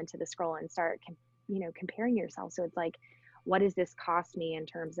fall into the scroll and start, comparing yourself. So it's like, what does this cost me in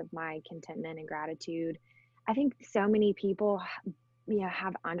terms of my contentment and gratitude? I think so many people,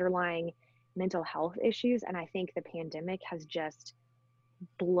 have underlying mental health issues. And I think the pandemic has just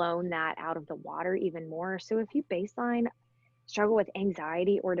blown that out of the water even more. So if you baseline struggle with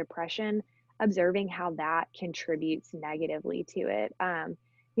anxiety or depression, observing how that contributes negatively to it.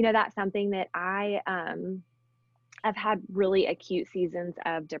 That's something that I've had really acute seasons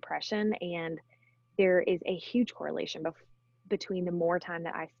of depression, and there is a huge correlation between the more time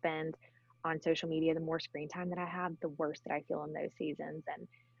that I spend on social media, the more screen time that I have, the worse that I feel in those seasons.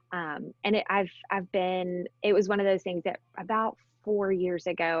 It was one of those things that about 4 years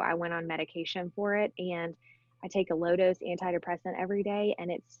ago, I went on medication for it, and I take a low dose antidepressant every day,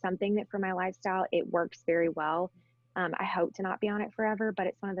 and it's something that for my lifestyle, it works very well. I hope to not be on it forever, but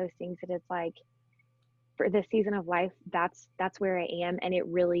it's one of those things that it's like, for this season of life, that's where I am. And it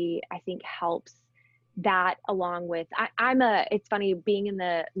really, I think, helps that, along with, it's funny being in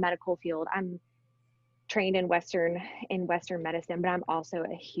the medical field. I'm trained in Western medicine, but I'm also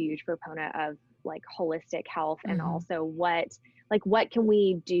a huge proponent of like holistic health, and also what can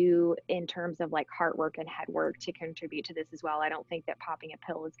we do in terms of like heart work and head work to contribute to this as well. I don't think that popping a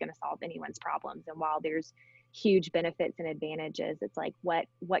pill is going to solve anyone's problems. And while there's huge benefits and advantages, it's like, what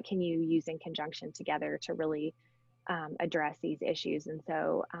can you use in conjunction together to really address these issues? And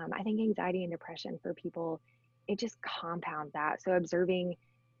so I think anxiety and depression for people, it just compounds that. So observing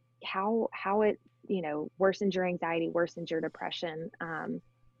how it, worsens your anxiety, worsens your depression.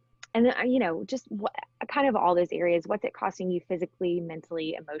 And then, just what kind of all those areas, what's it costing you physically,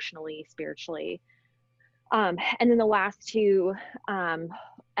 mentally, emotionally, spiritually? And then the last two,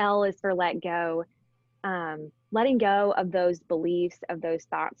 L is for let go. Letting go of those beliefs, of those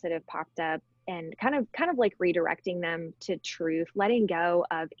thoughts that have popped up, and kind of like redirecting them to truth, letting go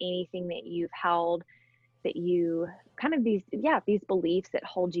of anything that you've held, that you kind of these beliefs that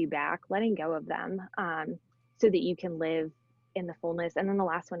hold you back, letting go of them, so that you can live in the fullness. And then the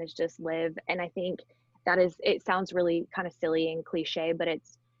last one is just live. And I think it sounds really kind of silly and cliche, but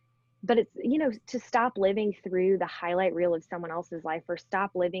it's, to stop living through the highlight reel of someone else's life, or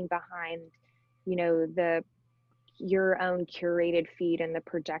stop living behind, your own curated feed and the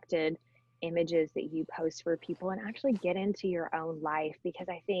projected images that you post for people, and actually get into your own life. Because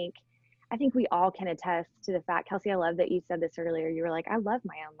I think we all can attest to the fact, Kelsey, I love that you said this earlier. You were like, I love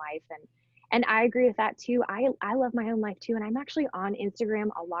my own life. And I agree with that too. I love my own life too. And I'm actually on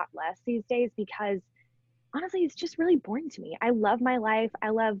Instagram a lot less these days, because honestly, it's just really boring to me. I love my life. I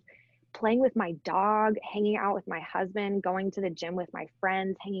love playing with my dog, hanging out with my husband, going to the gym with my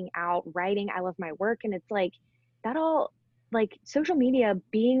friends, hanging out, writing. I love my work. And it's like, that all, like,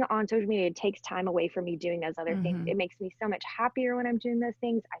 being on social media takes time away from me doing those other things. It makes me so much happier when I'm doing those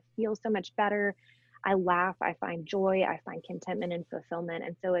things. I feel so much better. I laugh, I find joy, I find contentment and fulfillment.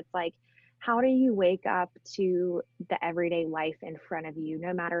 And so it's like, how do you wake up to the everyday life in front of you,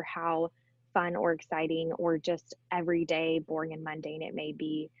 no matter how fun or exciting or just everyday, boring and mundane it may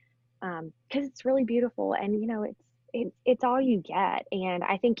be? Because it's really beautiful, and it's all you get. And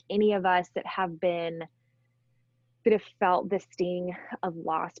I think any of us that have felt the sting of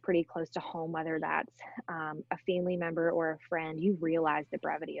loss pretty close to home, whether that's a family member or a friend, you realize the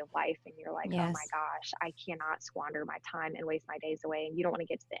brevity of life, and you're like, oh my gosh, I cannot squander my time and waste my days away. And you don't want to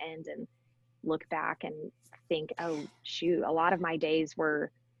get to the end and look back and think, oh shoot, a lot of my days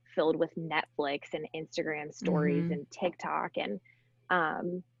were filled with Netflix and Instagram stories and TikTok. And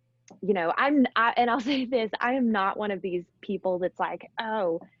and I'll say this, I am not one of these people that's like,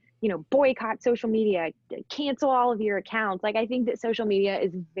 oh, boycott social media, cancel all of your accounts. Like, I think that social media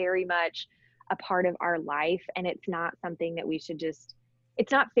is very much a part of our life, and it's not something that we should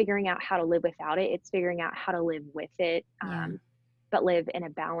it's not figuring out how to live without it. It's figuring out how to live with it, but live in a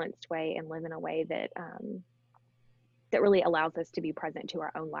balanced way, and live in a way that that really allows us to be present to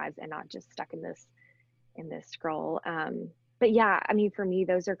our own lives and not just stuck in this scroll. But yeah, I mean, for me,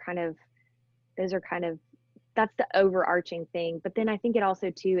 those are kind of that's the overarching thing. But then I think it also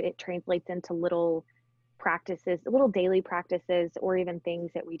too, it translates into little practices, little daily practices, or even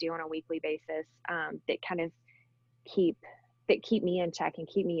things that we do on a weekly basis that kind of keep me in check and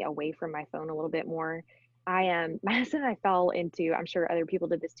keep me away from my phone a little bit more. My husband and I fell into, I'm sure other people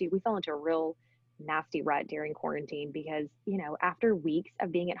did this too, we fell into a real nasty rut during quarantine, because after weeks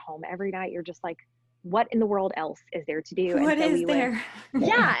of being at home every night, you're just like, what in the world else is there to do? What And so is we would, there?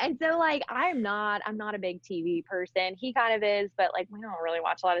 yeah. And so like, I'm not a big TV person. He kind of is, but like, we don't really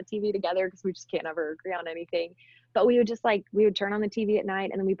watch a lot of TV together because we just can't ever agree on anything. But we would just like, we would turn on the TV at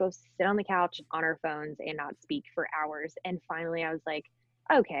night and then we both sit on the couch on our phones and not speak for hours. And finally I was like,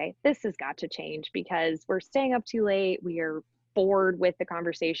 okay, this has got to change because we're staying up too late. We are bored with the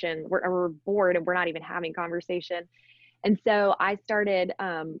conversation. We're bored and we're not even having conversation. And so I started,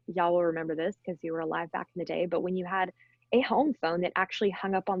 y'all will remember this because you were alive back in the day, but when you had a home phone that actually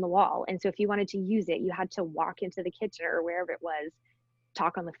hung up on the wall. And so if you wanted to use it, you had to walk into the kitchen or wherever it was,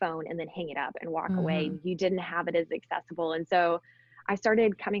 talk on the phone and then hang it up and walk away. You didn't have it as accessible. And so I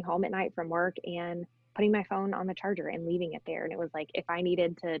started coming home at night from work and putting my phone on the charger and leaving it there. And it was like, if I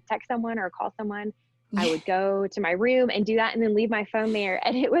needed to text someone or call someone, I would go to my room and do that and then leave my phone there.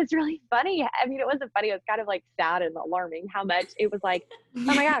 And it was really funny. I mean, it wasn't funny. It was kind of like sad and alarming how much it was like, oh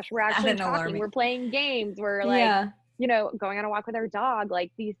my gosh, we're actually talking. Alarming. We're playing games. We're like, you know, going on a walk with our dog,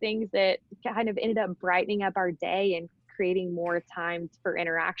 like these things that kind of ended up brightening up our day and creating more time for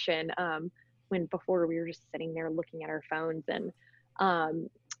interaction. When before we were just sitting there looking at our phones. And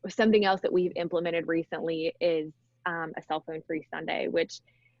something else that we've implemented recently is a cell phone free Sunday, which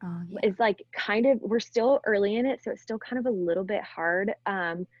is like kind of, we're still early in it. So it's still kind of a little bit hard.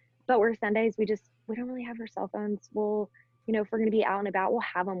 But we're Sundays, we don't really have our cell phones. We'll, you know, if we're going to be out and about, we'll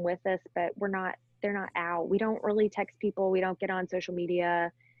have them with us, but they're not out. We don't really text people. We don't get on social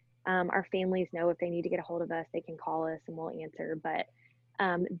media. Our families know if they need to get a hold of us, they can call us and we'll answer. But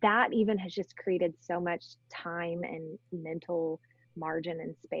that even has just created so much time and mental margin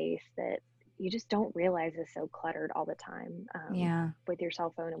and space that you just don't realize is so cluttered all the time with your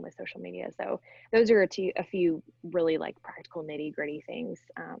cell phone and with social media. So those are a few really like practical nitty gritty things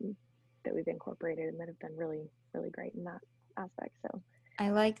that we've incorporated and that have been really, really great in that aspect. So I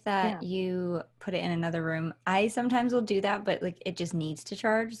like that you put it in another room. I sometimes will do that, but like it just needs to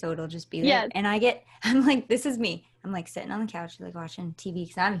charge. So it'll just be there. And I'm like, this is me. I'm like sitting on the couch, like watching TV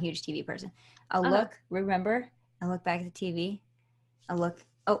because I'm a huge TV person. I'll look back at the TV. I'll look.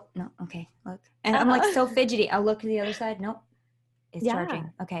 Oh, no. Okay. Look. And I'm like so fidgety. I'll look to the other side. Nope. It's charging.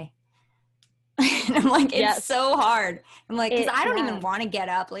 Okay. And I'm like, it's so hard. I'm like, because I don't even want to get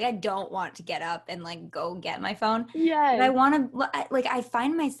up. Like, I don't want to get up and like go get my phone. Yeah. But I want to, like, I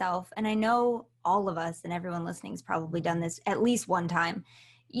find myself, and I know all of us and everyone listening has probably done this at least one time.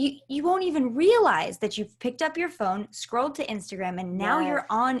 You won't even realize that you've picked up your phone, scrolled to Instagram, and now you're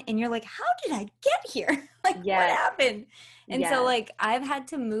on, and you're like, how did I get here? Like, what happened? And so, like, I've had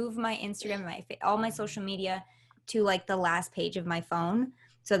to move my Instagram, all my social media to like the last page of my phone,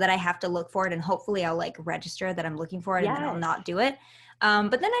 so that I have to look for it, and hopefully I'll like register that I'm looking for it and then I'll not do it.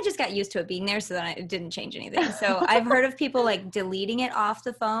 But then I just got used to it being there, so that it didn't change anything. So I've heard of people like deleting it off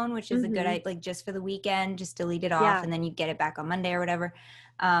the phone, which is a good idea, like just for the weekend, just delete it off and then you get it back on Monday or whatever.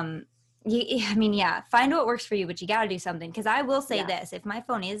 Find what works for you, but you got to do something. Cause I will say this, if my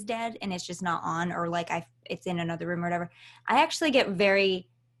phone is dead and it's just not on, or like it's in another room or whatever, I actually get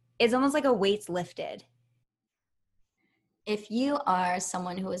it's almost like a weight's lifted. If you are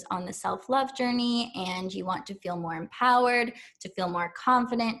someone who is on the self-love journey and you want to feel more empowered, to feel more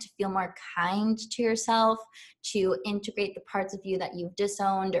confident, to feel more kind to yourself, to integrate the parts of you that you've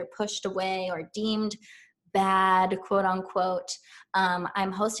disowned or pushed away or deemed bad, quote unquote,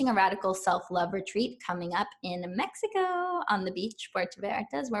 I'm hosting a radical self-love retreat coming up in Mexico on the beach, Puerto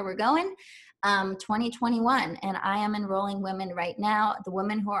Vallarta is where we're going. 2021, and I am enrolling women right now. The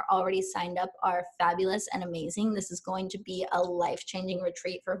women who are already signed up are fabulous and amazing. This is going to be a life-changing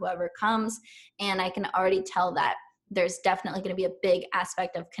retreat for whoever comes, and I can already tell that there's definitely going to be a big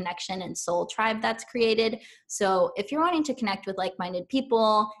aspect of connection and soul tribe that's created. So if you're wanting to connect with like-minded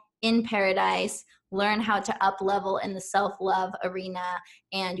people in paradise, learn how to up level in the self-love arena,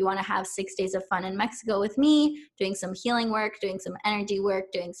 and you want to have 6 days of fun in Mexico with me, doing some healing work, doing some energy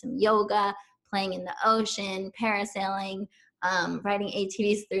work, doing some yoga, playing in the ocean, parasailing, riding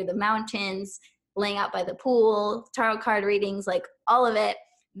ATVs through the mountains, laying out by the pool, tarot card readings, like all of it,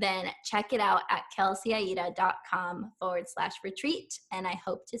 then check it out at kelseyayida.com/retreat. And I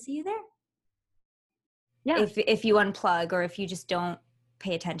hope to see you there. Yeah. If you unplug, or if you just don't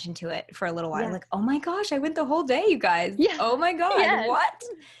pay attention to it for a little while, like, oh my gosh, I went the whole day, you guys. Oh my God, what?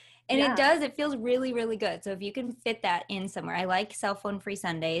 And it feels really, really good. So if you can fit that in somewhere, I like cell phone free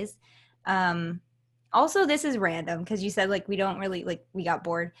Sundays. Also, this is random because you said like we don't really, like, we got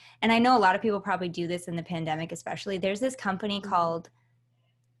bored, and I know a lot of people probably do this in the pandemic, especially. There's this company called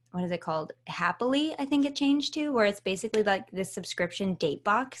what is it called? Happily, I think it changed to, where it's basically like this subscription date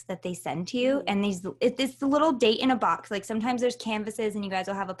box that they send to you. And it's the little date in a box. Like sometimes there's canvases and you guys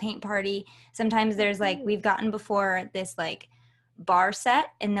will have a paint party. Sometimes there's like, we've gotten before this like bar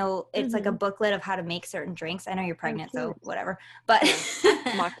set, and it's like a booklet of how to make certain drinks. I know you're pregnant, so whatever, but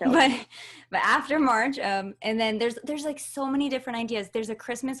but after March, and then there's like so many different ideas. There's a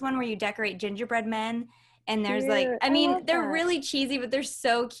Christmas one where you decorate gingerbread men, and there's like, I mean, they're really cheesy, but they're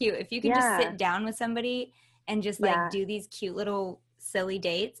so cute. If you could just sit down with somebody and just like do these cute little silly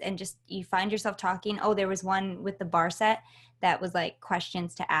dates, and just you find yourself talking. Oh, there was one with the bar set that was like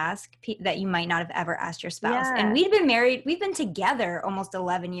questions to ask that you might not have ever asked your spouse. And we've been together almost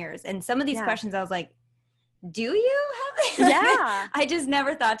 11 years. And some of these questions I was like, do you have? I just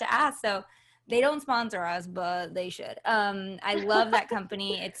never thought to ask. So they don't sponsor us, but they should. I love that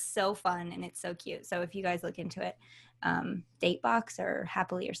company. It's so fun and it's so cute. So if you guys look into it, Datebox or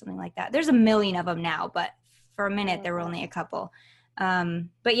Happily or something like that, there's a million of them now, but for a minute there were only a couple.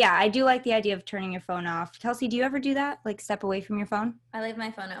 But yeah, I do like the idea of turning your phone off. Kelsey, do you ever do that? Like step away from your phone? I leave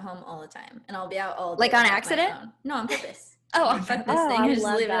my phone at home all the time, and I'll be out all day. Like on accident? No, on purpose. On purpose. I just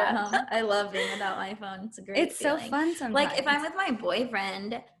leave it at home. I love being without my phone. It's a great feeling. So fun sometimes. Like if I'm with my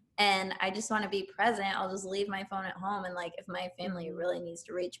boyfriend and I just want to be present, I'll just leave my phone at home. And like if my family really needs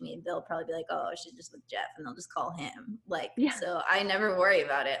to reach me, they'll probably be like, oh, she's just with Jeff, and they'll just call him. Like, so I never worry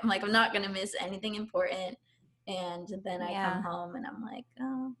about it. I'm like, I'm not going to miss anything important. And then I come home and I'm like,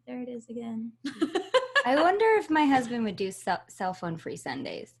 oh, there it is again. I wonder if my husband would do cell phone free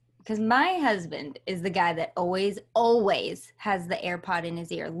Sundays, because my husband is the guy that always has the AirPod in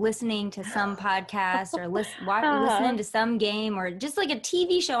his ear, listening to some podcast or listening to some game or just like a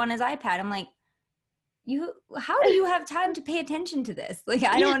TV show on his iPad. I'm like, how do you have time to pay attention to this? Like,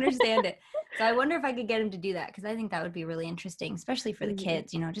 I don't understand it. So I wonder if I could get him to do that, because I think that would be really interesting, especially for the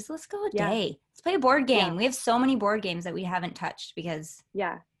kids, just let's go a day. Let's play a board game. We have so many board games that we haven't touched because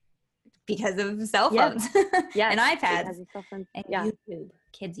of cell phones and iPads and YouTube,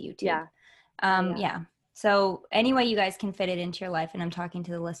 kids YouTube. So any way you guys can fit it into your life, and I'm talking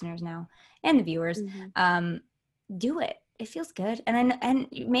to the listeners now and the viewers, do it. It feels good. And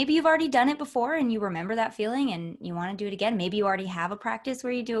maybe you've already done it before and you remember that feeling and you want to do it again. Maybe you already have a practice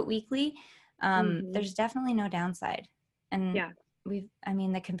where you do it weekly. There's definitely no downside. And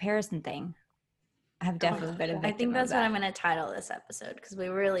the comparison thing, I've definitely been a victim. I think that's what I'm going to title this episode, because we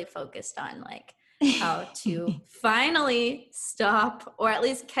really focused on like how to finally stop, or at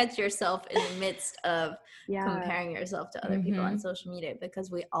least catch yourself in the midst of comparing yourself to other people on social media,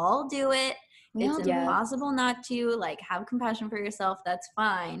 because we all do it. It's impossible not to. Like, have compassion for yourself. That's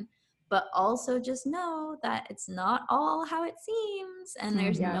fine. But also just know that it's not all how it seems. And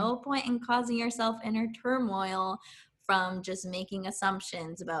there's no point in causing yourself inner turmoil from just making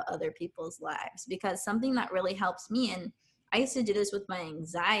assumptions about other people's lives. Because something that really helps me, and I used to do this with my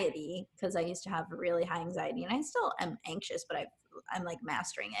anxiety, because I used to have really high anxiety, and I still am anxious, but I'm like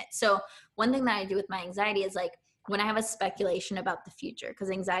mastering it. So one thing that I do with my anxiety is like, when I have a speculation about the future, because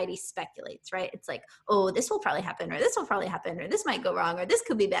anxiety speculates, right? It's like, oh, this will probably happen, or this will probably happen, or this might go wrong, or this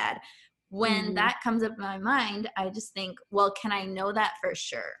could be bad. When that comes up in my mind, I just think, well, can I know that for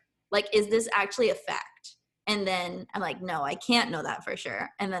sure? Like, is this actually a fact? And then I'm like, no, I can't know that for sure.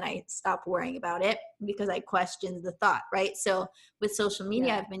 And then I stop worrying about it because I question the thought, right? So with social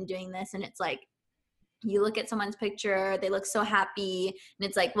media, I've been doing this, and it's like, you look at someone's picture, they look so happy, and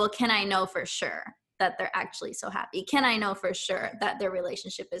it's like, well, can I know for sure that they're actually so happy? Can I know for sure that their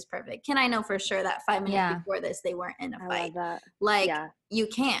relationship is perfect? Can I know for sure that 5 minutes before this, they weren't in a fight? Like, you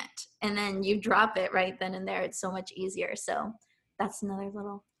can't. And then you drop it right then and there. It's so much easier. So that's another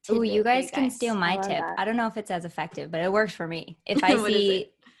little tip. Oh, you guys can steal my tip. I don't know if it's as effective, but it works for me. If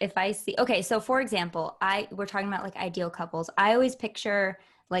I see, okay. So for example, we're talking about like ideal couples. I always picture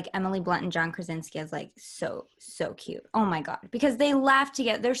like Emily Blunt and John Krasinski as like so cute. Oh my God. Because they laugh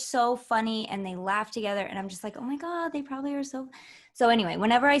together. They're so funny and they laugh together. And I'm just like, oh my God, they probably are so. So anyway,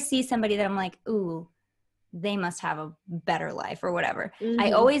 whenever I see somebody that I'm like, ooh, they must have a better life or whatever,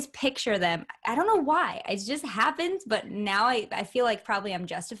 I always picture them. I don't know why. It just happens. But now I feel like probably I'm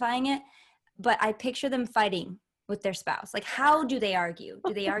justifying it. But I picture them fighting with their spouse. Like, how do they argue?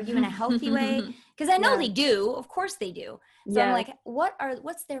 Do they argue in a healthy way? Because I know they do. Of course they do. So I'm like,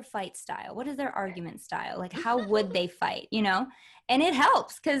 what's their fight style? What is their argument style? Like, how would they fight, And it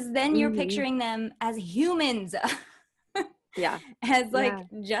helps, because then you're picturing them as humans. As like,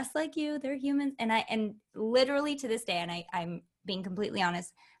 just like you, they're humans. And literally to this day, and I'm being completely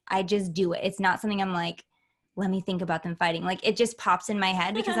honest, I just do it. It's not something I'm like, let me think about them fighting. Like, it just pops in my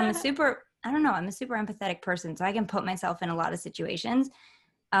head, because I'm a super empathetic person. So I can put myself in a lot of situations.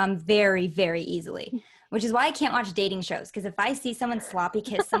 very, very easily, which is why I can't watch dating shows. Because if I see someone sloppy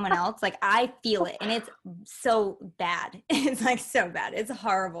kiss someone else, like I feel it, and it's so bad. It's like so bad. It's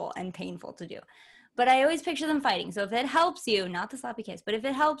horrible and painful to do. But I always picture them fighting. So if it helps you, not the sloppy kiss, but if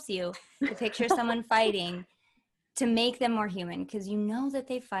it helps you to picture someone fighting, to make them more human, because you know that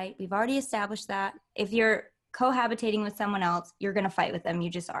they fight. We've already established that. If you're cohabitating with someone else, you're going to fight with them. You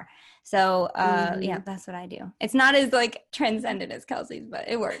just are. So yeah, that's what I do. It's not as like transcendent as Kelsey's, but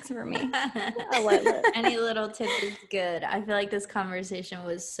it works for me. I love it. Any little tip is good. I feel like this conversation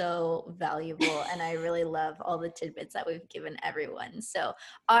was so valuable, and I really love all the tidbits that we've given everyone. So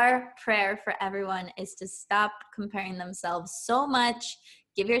our prayer for everyone is to stop comparing themselves so much.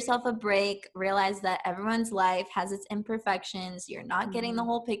 Give yourself a break. Realize that everyone's life has its imperfections. You're not getting the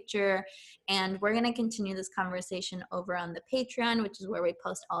whole picture. And we're going to continue this conversation over on the Patreon, which is where we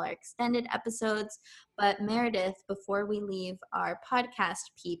post all our extended episodes. But Meredith, before we leave our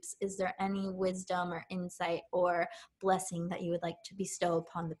podcast peeps, is there any wisdom or insight or blessing that you would like to bestow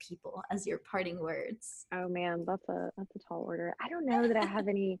upon the people as your parting words? Oh man, that's a tall order. I don't know that I have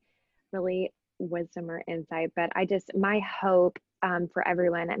any really wisdom or insight, but my hope for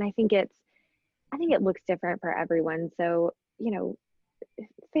everyone, and I think it looks different for everyone. So,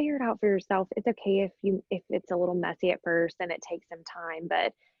 figure it out for yourself. It's okay if it's a little messy at first and it takes some time,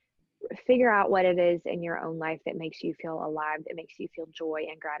 but figure out what it is in your own life that makes you feel alive, that makes you feel joy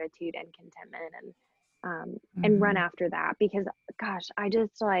and gratitude and contentment, and run after that. Because gosh, I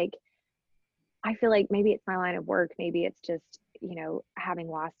feel like maybe it's my line of work. Maybe it's just, having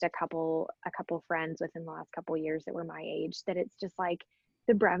lost a couple friends within the last couple of years that were my age, that it's just like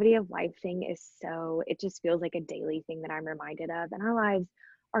the brevity of life thing it just feels like a daily thing that I'm reminded of. And our lives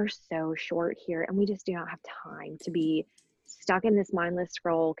are so short here, and we just do not have time to be stuck in this mindless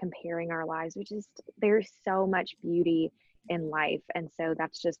scroll comparing our lives, there's so much beauty in life. And so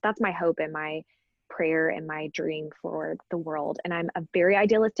that's my hope and my prayer and my dream for the world. And I'm a very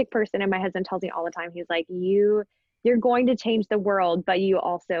idealistic person, and my husband tells me all the time, he's like, you're going to change the world, but you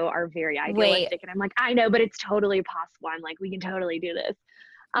also are very idealistic. And I'm like, I know, but it's totally possible. I'm like, we can totally do this.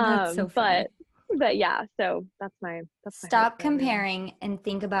 That's so funny. But yeah, so that's my stop comparing and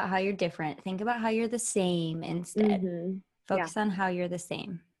think about how you're different. Think about how you're the same instead. Focus on how you're the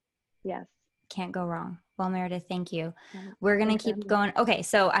same. Yes. Can't go wrong. Well, Meredith, thank you. We're going to keep going. Okay,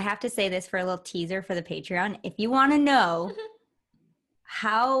 so I have to say this for a little teaser for the Patreon. If you want to know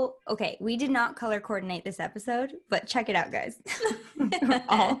we did not color coordinate this episode, but check it out, guys.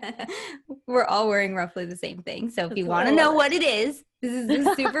 we're all wearing roughly the same thing. So if you want to know what it is, this is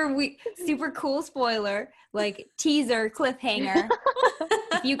a super cool spoiler, like teaser, cliffhanger.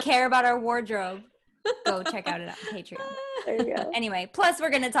 If you care about our wardrobe, go check out it on Patreon. There you go. Anyway, plus we're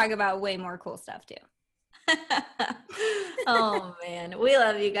going to talk about way more cool stuff too. Oh man, we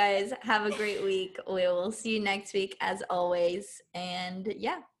love you guys. Have a great week. We will see you next week as always. And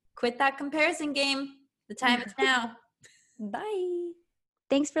yeah, quit that comparison game. The time is now. Bye.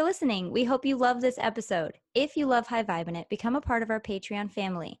 Thanks for listening. We hope you love this episode. If you love High Vibin' It, become a part of our Patreon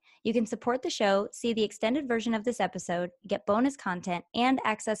family. You can support the show, see the extended version of this episode, get bonus content, and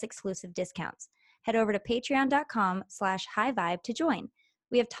access exclusive discounts. Head over to patreon.com/highvibe to join.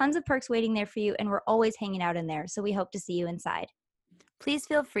 We have tons of perks waiting there for you, and we're always hanging out in there, so we hope to see you inside. Please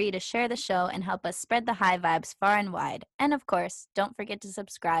feel free to share the show and help us spread the high vibes far and wide. And of course, don't forget to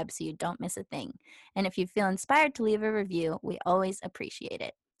subscribe so you don't miss a thing. And if you feel inspired to leave a review, we always appreciate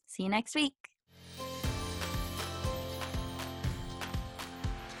it. See you next week.